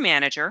if you're a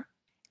manager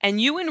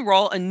and you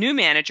enroll a new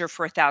manager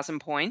for 1,000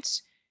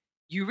 points,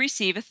 you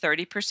receive a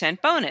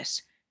 30%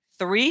 bonus.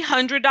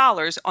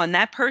 $300 on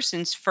that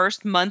person's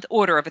first month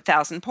order of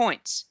 1,000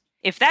 points.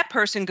 If that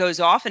person goes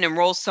off and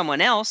enrolls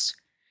someone else,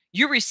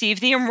 you receive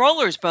the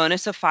enroller's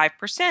bonus of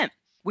 5%,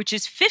 which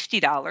is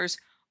 $50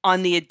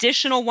 on the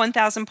additional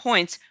 1,000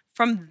 points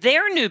from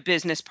their new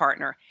business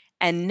partner.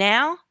 And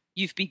now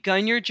you've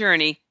begun your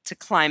journey to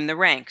climb the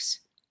ranks.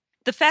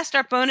 The Fast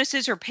Start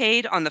bonuses are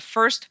paid on the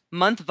first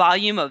month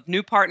volume of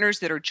new partners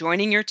that are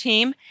joining your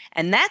team,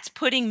 and that's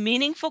putting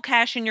meaningful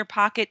cash in your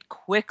pocket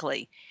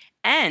quickly,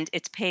 and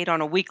it's paid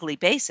on a weekly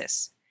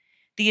basis.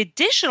 The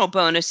additional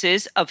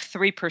bonuses of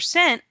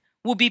 3%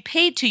 will be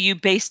paid to you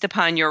based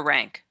upon your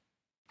rank.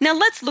 Now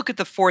let's look at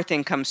the fourth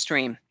income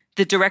stream,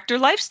 the Director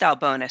Lifestyle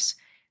Bonus.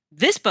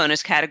 This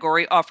bonus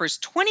category offers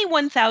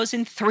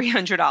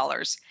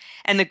 $21,300,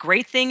 and the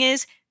great thing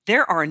is,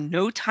 there are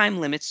no time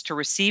limits to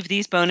receive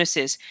these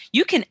bonuses.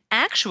 You can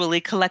actually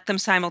collect them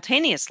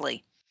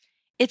simultaneously.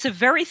 It's a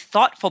very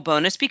thoughtful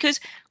bonus because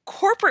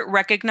corporate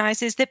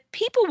recognizes that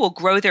people will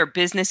grow their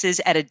businesses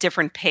at a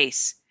different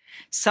pace.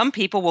 Some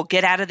people will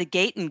get out of the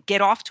gate and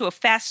get off to a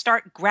fast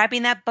start,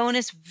 grabbing that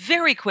bonus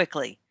very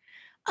quickly.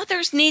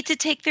 Others need to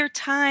take their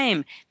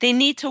time. They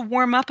need to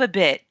warm up a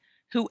bit.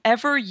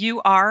 Whoever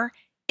you are,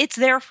 it's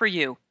there for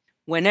you.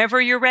 Whenever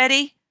you're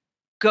ready,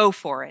 go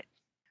for it.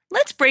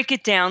 Let's break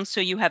it down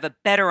so you have a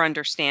better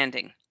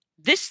understanding.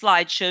 This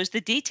slide shows the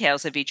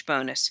details of each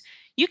bonus.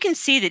 You can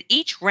see that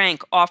each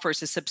rank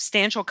offers a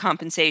substantial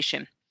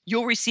compensation.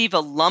 You'll receive a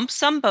lump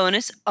sum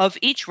bonus of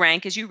each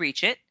rank as you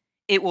reach it.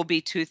 It will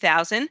be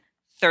 $2,000,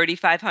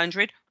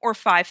 $3,500, or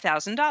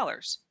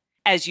 $5,000.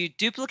 As you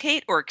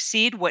duplicate or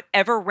exceed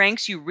whatever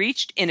ranks you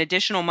reached in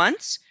additional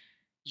months,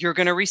 you're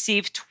going to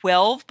receive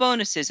 12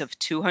 bonuses of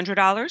 $200,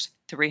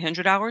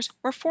 $300,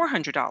 or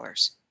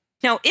 $400.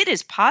 Now, it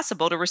is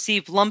possible to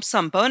receive lump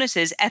sum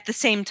bonuses at the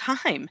same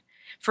time.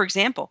 For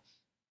example,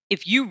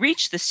 if you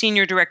reach the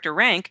Senior Director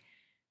rank,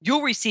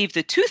 you'll receive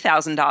the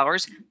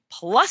 $2,000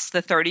 plus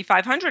the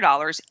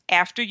 $3,500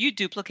 after you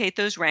duplicate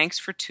those ranks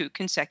for 2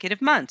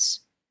 consecutive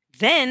months.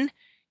 Then,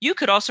 you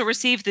could also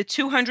receive the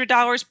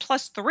 $200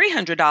 plus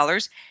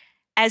 $300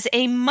 as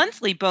a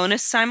monthly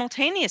bonus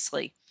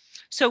simultaneously.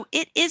 So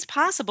it is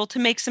possible to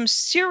make some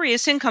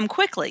serious income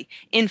quickly.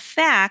 In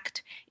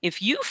fact,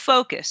 if you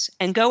focus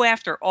and go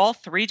after all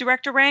 3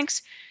 director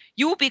ranks,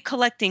 you will be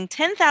collecting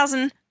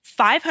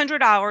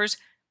 $10,500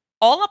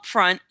 all up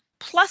front,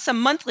 plus a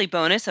monthly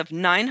bonus of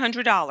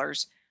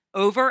 $900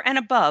 over and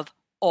above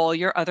all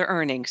your other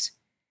earnings.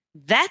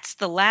 That's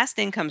the last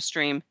income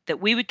stream that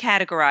we would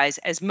categorize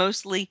as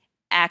mostly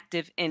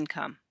active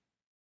income.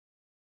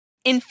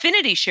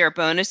 Infinity Share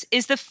bonus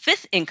is the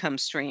 5th income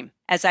stream.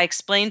 As I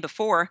explained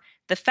before,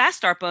 the Fast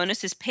Start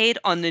bonus is paid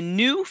on the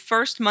new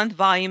first month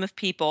volume of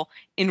people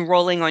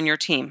enrolling on your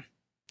team.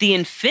 The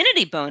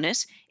Infinity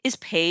bonus is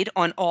paid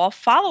on all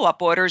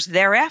follow-up orders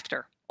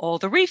thereafter, all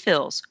the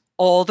refills,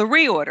 all the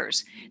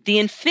reorders. The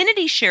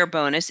Infinity Share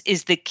bonus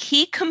is the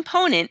key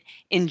component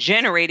in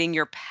generating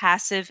your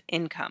passive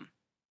income.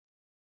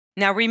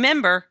 Now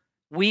remember,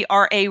 we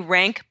are a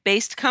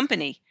rank-based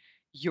company.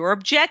 Your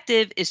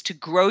objective is to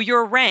grow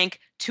your rank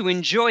to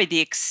enjoy the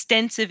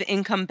extensive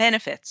income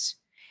benefits.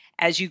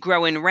 As you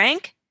grow in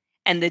rank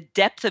and the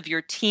depth of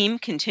your team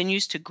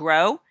continues to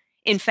grow,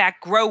 in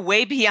fact, grow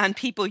way beyond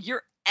people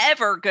you're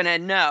ever going to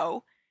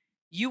know,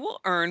 you will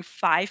earn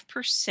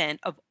 5%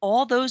 of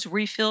all those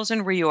refills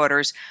and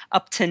reorders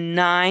up to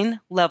 9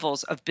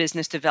 levels of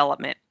business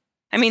development.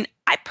 I mean,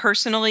 I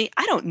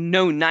don't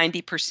know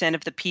 90%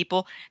 of the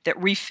people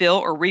that refill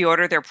or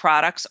reorder their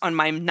products on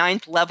my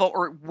 9th level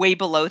or way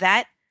below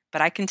that,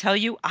 but I can tell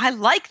you I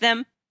like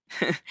them.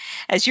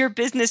 As your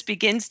business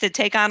begins to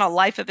take on a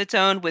life of its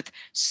own with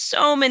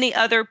so many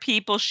other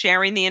people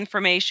sharing the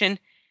information,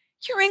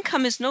 your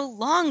income is no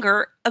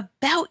longer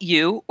about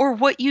you or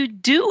what you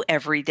do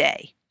every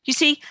day. You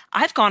see,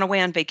 I've gone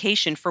away on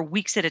vacation for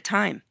weeks at a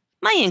time.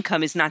 My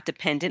income is not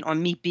dependent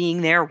on me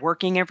being there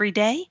working every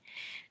day.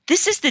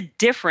 This is the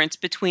difference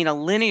between a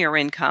linear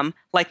income,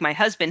 like my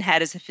husband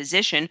had as a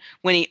physician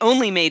when he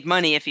only made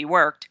money if he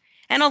worked,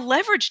 and a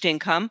leveraged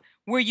income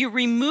where you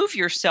remove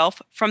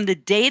yourself from the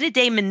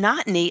day-to-day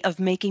monotony of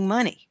making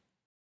money.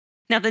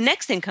 Now, the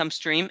next income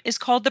stream is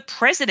called the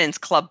President's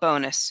Club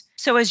bonus.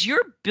 So as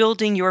you're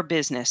building your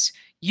business,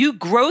 you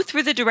grow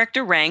through the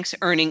director ranks,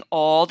 earning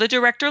all the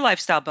director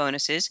lifestyle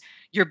bonuses,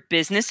 your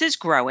business is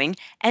growing,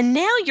 and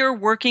now you're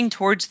working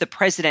towards the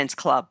President's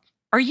Club.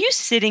 Are you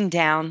sitting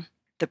down?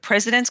 The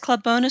President's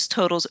Club bonus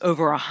totals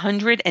over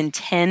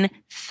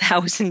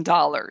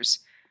 $110,000.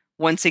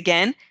 Once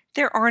again,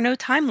 there are no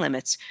time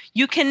limits.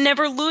 You can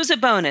never lose a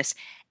bonus.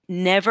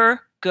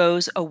 Never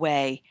goes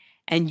away.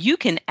 And you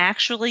can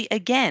actually,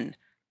 again,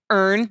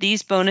 earn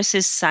these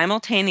bonuses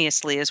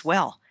simultaneously as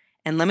well.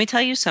 And let me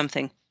tell you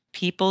something.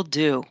 People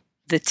do.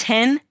 The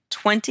 $10,000,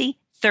 $20,000,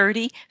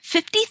 $30,000,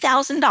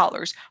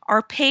 $50,000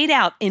 are paid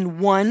out in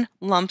one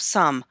lump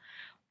sum.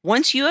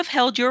 Once you have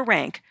held your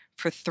rank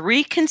for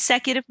 3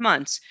 consecutive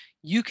months,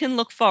 you can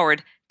look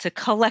forward to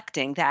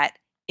collecting that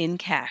in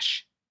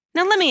cash.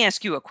 Now, let me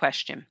ask you a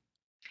question.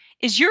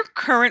 Is your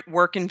current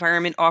work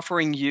environment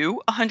offering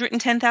you a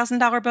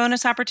 $110,000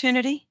 bonus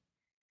opportunity?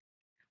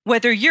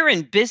 Whether you're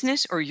in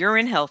business or you're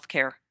in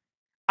healthcare,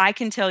 I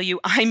can tell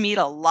you I meet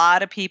a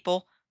lot of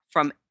people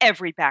from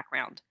every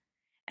background.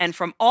 And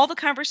from all the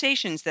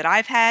conversations that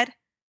I've had,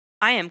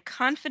 I am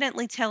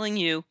confidently telling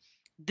you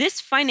this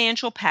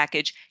financial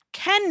package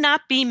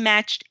cannot be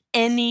matched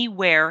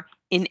anywhere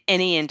in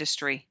any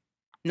industry.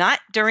 Not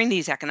during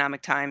these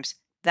economic times,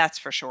 that's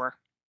for sure.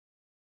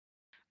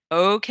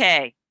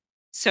 Okay,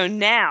 so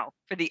now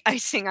for the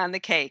icing on the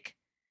cake.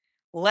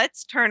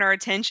 Let's turn our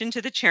attention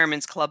to the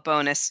Chairman's Club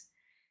bonus.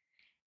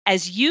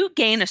 As you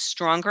gain a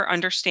stronger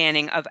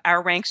understanding of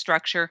our rank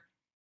structure,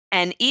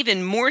 and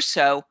even more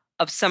so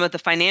of some of the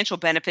financial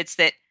benefits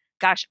that,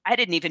 gosh, I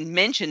didn't even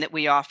mention that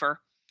we offer,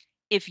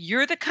 if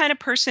you're the kind of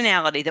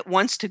personality that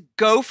wants to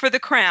go for the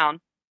crown,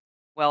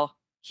 well,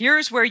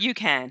 here's where you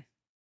can.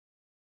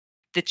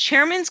 The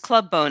Chairman's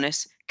Club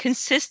bonus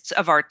consists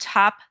of our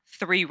top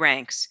 3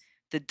 ranks,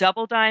 the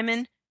Double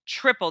Diamond,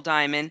 Triple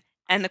Diamond,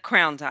 and the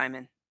Crown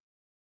Diamond.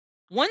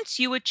 Once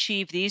you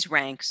achieve these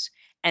ranks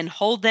and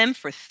hold them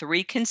for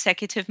 3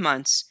 consecutive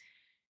months,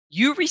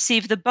 you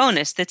receive the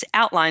bonus that's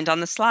outlined on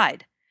the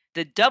slide.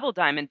 The Double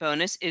Diamond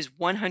bonus is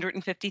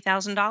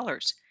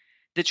 $150,000.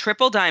 The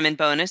Triple Diamond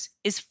bonus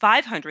is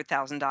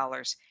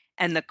 $500,000.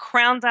 And the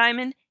Crown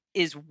Diamond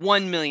is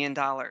 $1 million.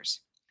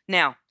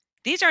 Now,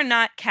 these are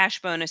not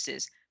cash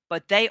bonuses,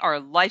 but they are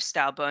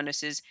lifestyle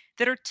bonuses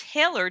that are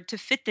tailored to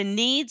fit the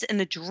needs and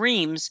the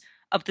dreams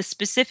of the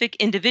specific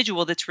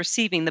individual that's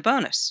receiving the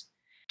bonus.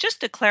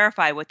 Just to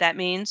clarify what that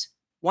means,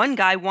 one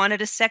guy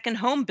wanted a second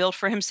home built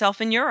for himself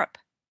in Europe.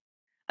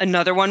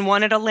 Another one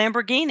wanted a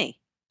Lamborghini.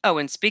 Oh,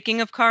 and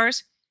speaking of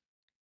cars,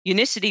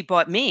 Unicity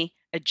bought me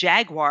a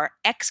Jaguar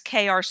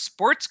XKR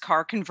sports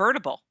car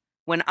convertible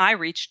when I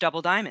reached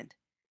Double Diamond.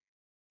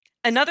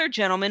 Another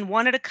gentleman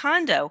wanted a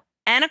condo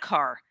and a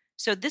car,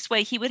 so this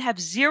way he would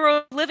have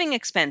 0 living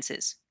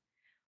expenses.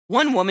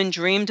 One woman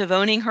dreamed of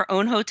owning her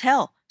own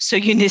hotel, so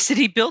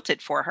Unicity built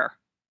it for her.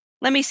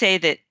 Let me say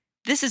that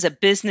this is a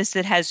business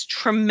that has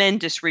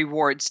tremendous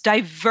rewards,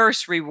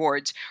 diverse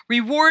rewards,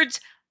 rewards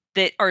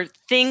that are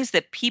things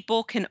that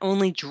people can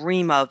only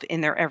dream of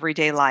in their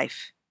everyday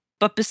life.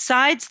 But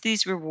besides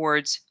these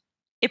rewards,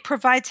 it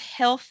provides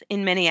health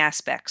in many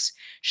aspects.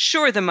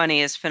 Sure, the money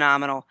is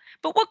phenomenal,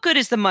 but what good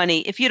is the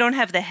money if you don't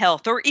have the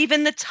health or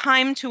even the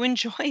time to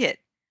enjoy it?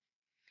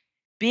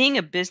 Being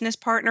a business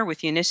partner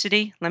with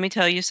Unicity, let me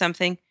tell you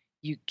something,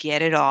 you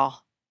get it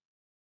all.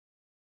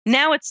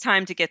 Now it's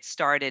time to get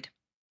started.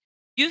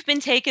 You've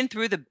been taken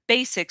through the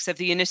basics of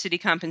the Unicity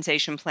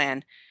compensation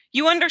plan.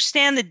 You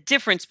understand the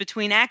difference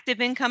between active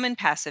income and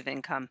passive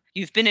income.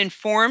 You've been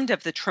informed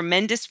of the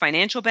tremendous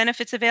financial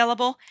benefits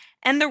available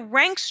and the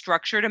rank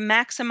structure to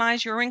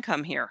maximize your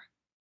income here.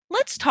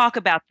 Let's talk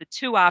about the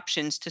 2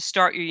 options to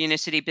start your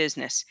Unicity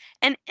business,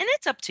 and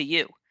it's up to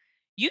you.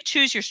 You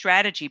choose your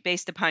strategy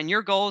based upon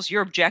your goals,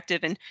 your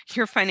objective, and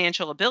your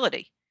financial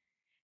ability.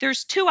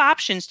 There's 2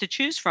 options to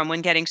choose from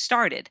when getting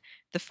started.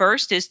 The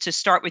first is to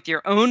start with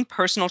your own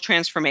personal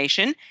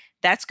transformation.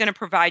 That's going to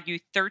provide you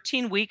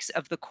 13 weeks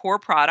of the core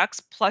products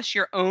plus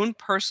your own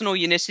personal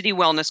Unicity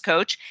wellness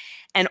coach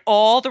and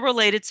all the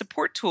related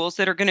support tools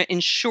that are going to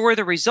ensure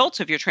the results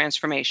of your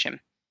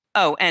transformation.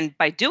 Oh, and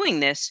by doing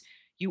this,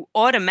 you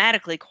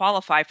automatically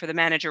qualify for the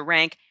manager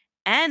rank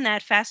and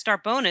that fast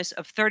start bonus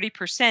of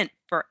 30%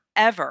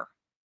 forever.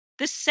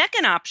 The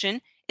second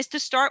option is to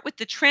start with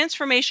the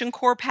Transformation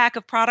Core Pack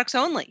of products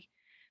only.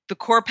 The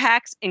core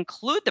packs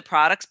include the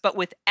products, but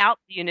without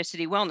the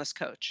Unicity Wellness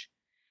Coach.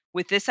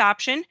 With this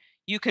option,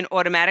 you can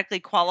automatically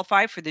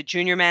qualify for the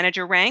Junior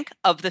Manager rank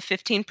of the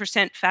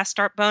 15% Fast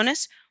Start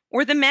bonus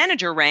or the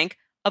Manager rank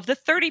of the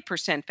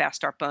 30% Fast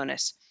Start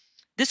bonus.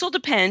 This will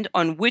depend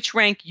on which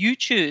rank you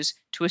choose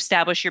to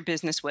establish your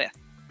business with.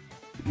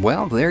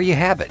 Well, there you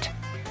have it.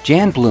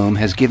 Jan Bloom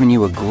has given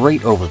you a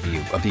great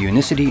overview of the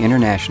Unicity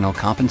International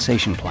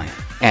Compensation Plan.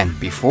 And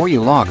before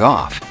you log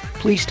off,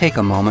 please take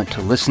a moment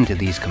to listen to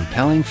these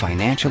compelling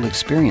financial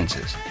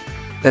experiences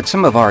that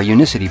some of our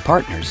Unicity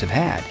partners have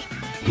had.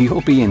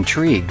 You'll be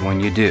intrigued when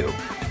you do.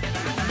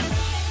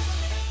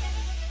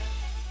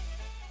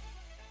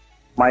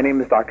 My name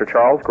is Dr.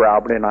 Charles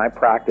Graubert, and I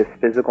practice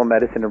physical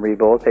medicine and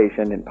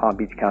rehabilitation in Palm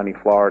Beach County,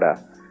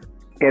 Florida.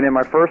 And in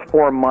my first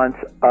 4 months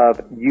of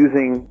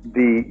using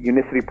the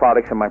Unicity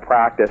products in my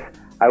practice,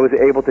 I was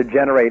able to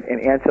generate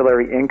an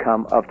ancillary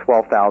income of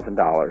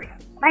 $12,000.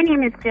 My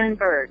name is Jen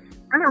Bird.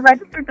 I'm a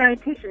registered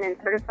dietitian and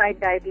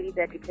certified diabetes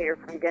educator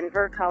from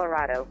Denver,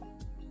 Colorado.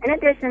 In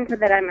addition to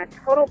that, I'm a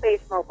total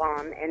baseball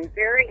mom and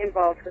very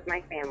involved with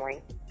my family.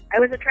 I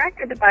was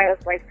attracted to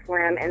BioSlice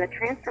Slim and the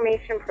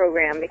transformation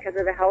program because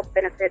of the health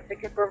benefits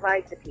it can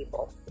provide to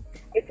people.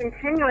 It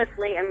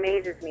continuously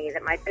amazes me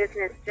that my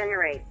business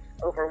generates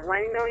over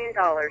 $1 million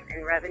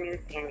in revenues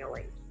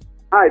annually.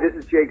 Hi, this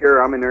is Jay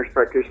Guerra. I'm a nurse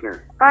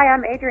practitioner. Hi,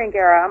 I'm Adrienne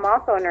Guerra. I'm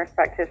also a nurse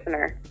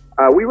practitioner.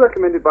 We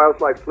recommended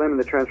BioSlice Slim and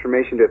the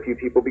transformation to a few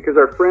people because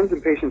our friends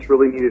and patients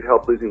really needed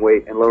help losing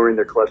weight and lowering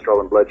their cholesterol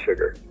and blood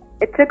sugar.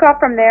 It took off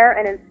from there,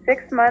 and in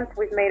 6 months,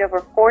 we've made over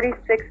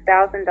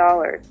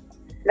 $46,000.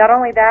 Not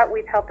only that,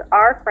 we've helped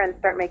our friends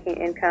start making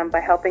income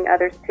by helping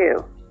others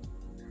too.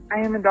 I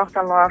am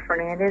Dr. Laura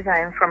Fernandez. I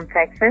am from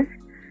Texas.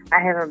 I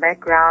have a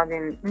background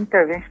in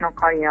interventional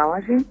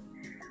cardiology.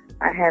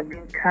 I have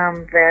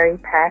become very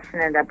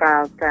passionate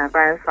about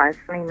BioSlice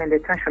Slim and the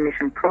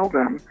Transformation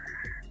Program.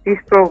 This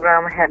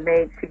program has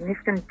made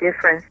significant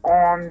difference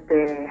on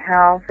the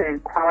health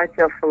and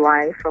quality of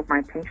life of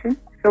my patients.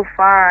 So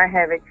far, I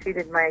have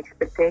exceeded my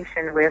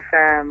expectation with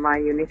my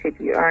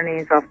Unicity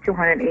earnings of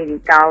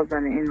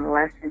 $280,000 in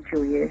less than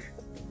 2 years.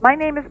 My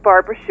name is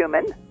Barbara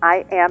Schumann.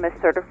 I am a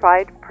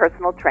certified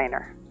personal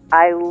trainer.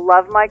 I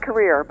love my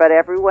career, but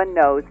everyone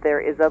knows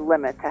there is a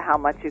limit to how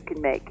much you can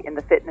make in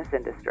the fitness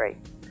industry.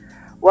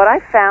 What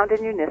I found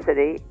in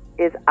Unicity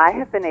is I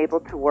have been able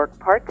to work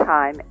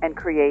part-time and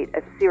create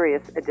a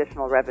serious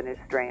additional revenue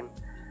stream.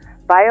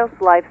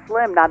 BioSlife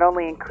Slim not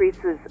only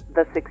increases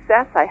the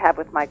success I have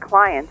with my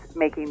clients,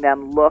 making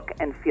them look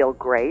and feel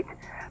great,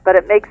 but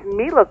it makes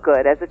me look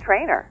good as a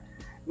trainer.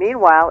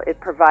 Meanwhile, it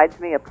provides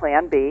me a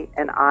plan B,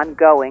 an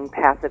ongoing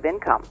passive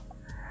income.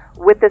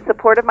 With the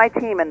support of my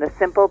team and the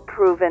simple,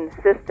 proven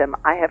system,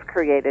 I have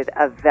created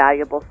a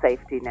valuable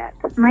safety net.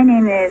 My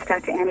name is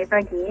Dr. Annie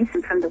Varghese.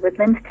 I'm from the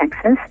Woodlands,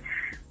 Texas,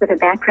 with a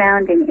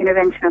background in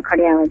interventional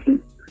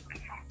cardiology.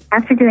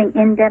 After doing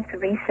in-depth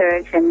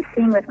research and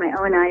seeing with my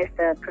own eyes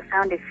the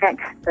profound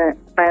effects that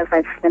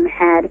BioSlife Slim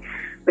had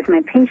with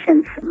my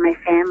patients, my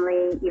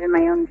family, even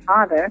my own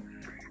father,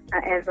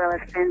 as well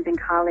as friends and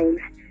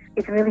colleagues,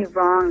 it's really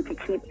wrong to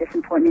keep this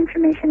important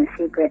information a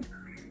secret.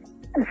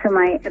 So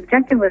my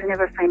objective was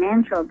never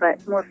financial,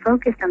 but more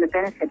focused on the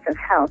benefits of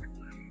health.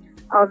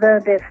 Although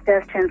this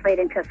does translate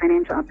into a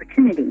financial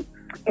opportunity,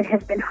 it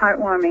has been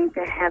heartwarming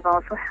to have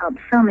also helped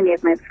so many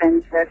of my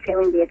friends that are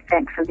feeling the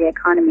effects of the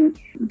economy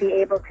be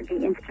able to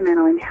be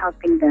instrumental in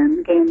helping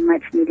them gain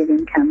much-needed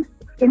income.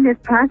 In this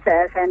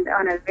process, and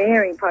on a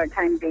very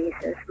part-time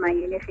basis, my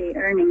Unicity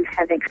earnings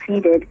have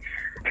exceeded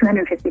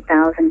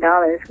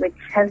 $250,000, which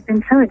has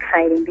been so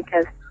exciting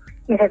because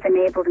it has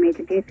enabled me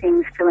to do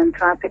things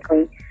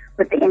philanthropically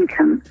with the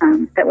income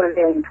that were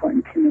very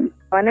important to me.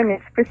 My name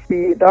is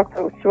Christy,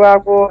 Dr.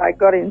 Usuago. I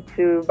got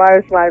into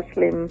BioSlife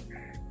Slim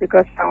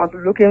because I was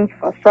looking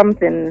for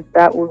something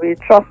that would be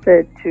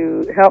trusted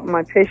to help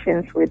my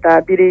patients with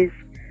diabetes,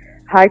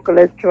 high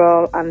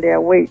cholesterol, and their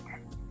weight,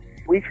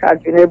 which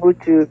has been able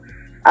to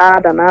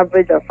add an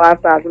average of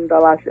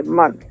 $5,000 a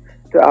month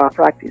to our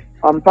practice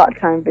on a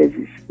part-time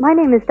basis. My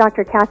name is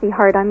Dr. Kathy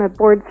Hart. I'm a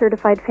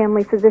board-certified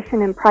family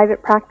physician in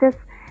private practice.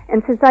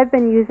 And since I've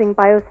been using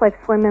BioSlife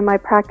Slim in my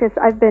practice,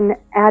 I've been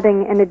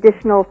adding an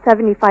additional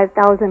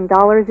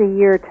 $75,000 a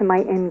year to my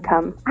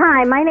income.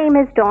 Hi, my name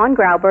is Dawn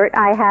Graubert.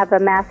 I have a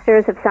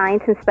Master's of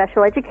Science in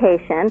Special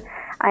Education.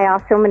 I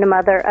also am a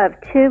mother of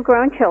 2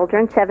 grown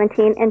children,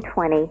 17 and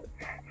 20.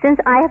 Since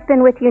I have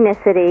been with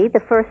Unicity, the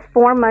first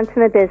 4 months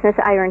in the business,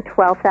 I earned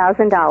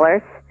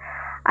 $12,000.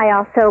 I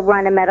also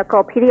run a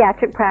medical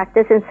pediatric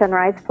practice in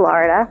Sunrise,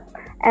 Florida.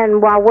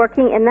 And while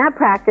working in that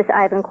practice,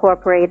 I've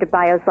incorporated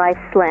BioSlife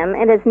Slim,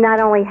 and has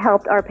not only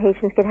helped our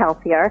patients get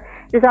healthier,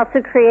 it has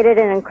also created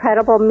an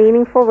incredible,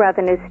 meaningful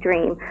revenue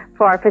stream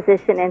for our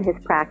physician and his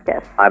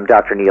practice. I'm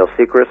Dr. Neil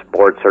Sechrist,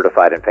 board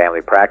certified in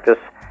family practice.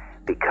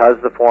 Because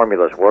the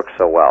formulas work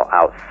so well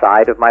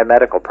outside of my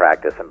medical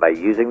practice, and by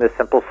using this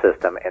simple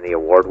system and the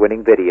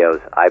award-winning videos,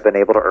 I've been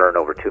able to earn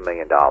over $2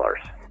 million.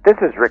 This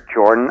is Rick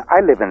Jordan.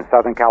 I live in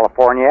Southern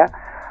California.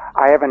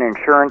 I have an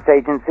insurance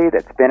agency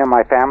that's been in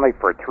my family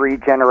for 3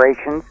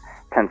 generations.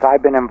 Since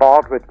I've been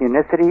involved with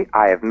Unicity,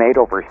 I have made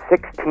over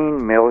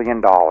 $16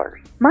 million.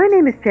 My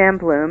name is Jan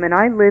Bloom, and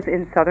I live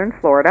in Southern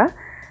Florida.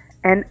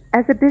 And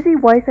as a busy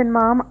wife and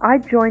mom, I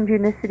joined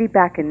Unicity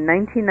back in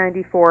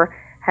 1994,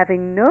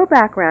 having no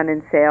background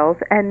in sales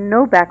and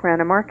no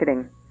background in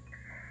marketing.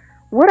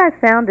 What I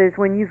found is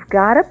when you've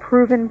got a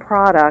proven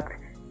product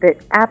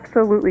that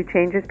absolutely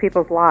changes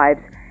people's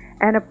lives,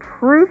 and a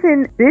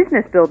proven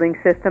business building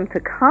system to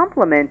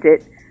complement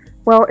it,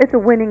 well, it's a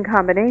winning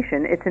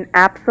combination. It's an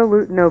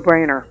absolute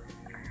no-brainer.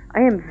 I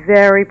am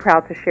very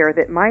proud to share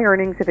that my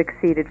earnings have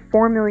exceeded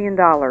 $4 million.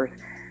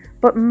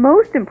 But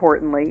most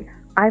importantly,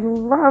 I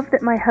love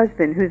that my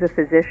husband, who's a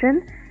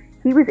physician,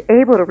 he was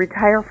able to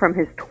retire from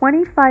his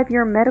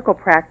 25-year medical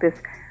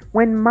practice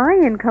when my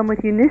income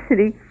with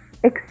Unicity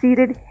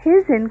exceeded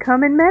his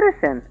income in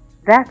medicine.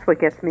 That's what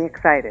gets me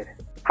excited.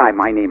 Hi,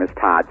 my name is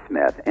Todd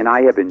Smith, and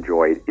I have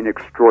enjoyed an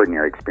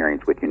extraordinary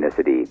experience with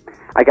Unicity.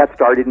 I got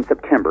started in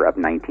September of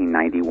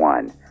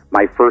 1991.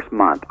 My first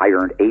month, I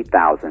earned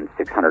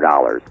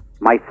 $8,600.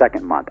 My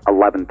second month,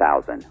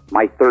 $11,000.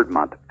 My third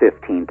month,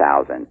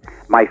 $15,000.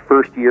 My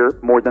first year,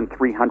 more than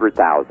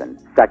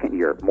 $300,000. Second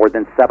year, more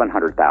than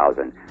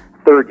 $700,000.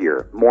 Third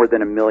year, more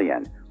than $1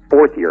 million.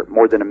 Fourth year,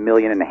 more than $1.5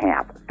 million.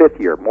 Fifth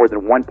year, more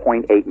than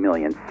 $1.8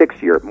 million.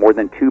 Sixth year, more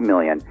than $2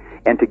 million.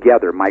 And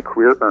together, my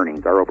career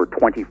earnings are over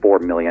 $24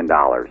 million.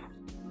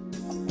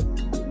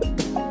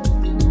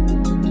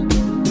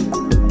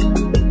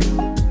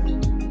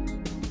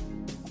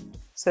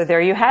 So there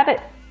you have it.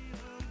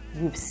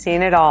 You've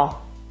seen it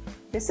all.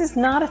 This is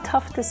not a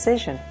tough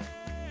decision.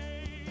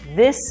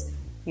 This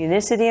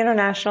Unicity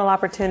International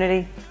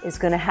opportunity is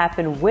going to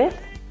happen with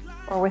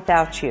or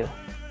without you.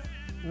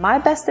 My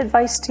best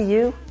advice to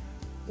you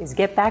is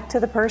get back to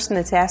the person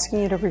that's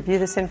asking you to review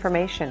this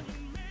information.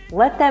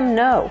 Let them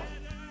know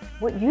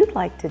what you'd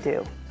like to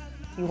do.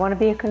 Do you want to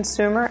be a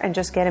consumer and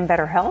just get in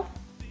better health?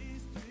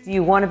 Do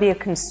you want to be a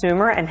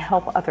consumer and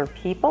help other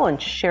people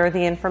and share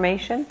the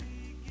information?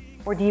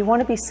 Or do you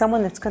want to be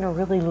someone that's going to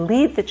really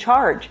lead the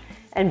charge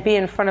and be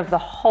in front of the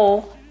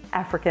whole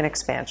African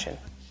expansion?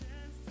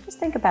 Just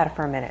think about it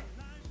for a minute.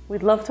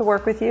 We'd love to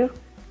work with you,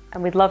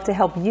 and we'd love to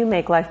help you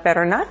make life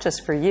better, not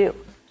just for you,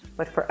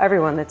 but for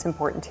everyone that's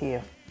important to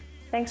you.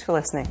 Thanks for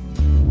listening.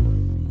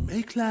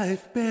 Make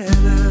life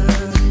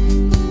better.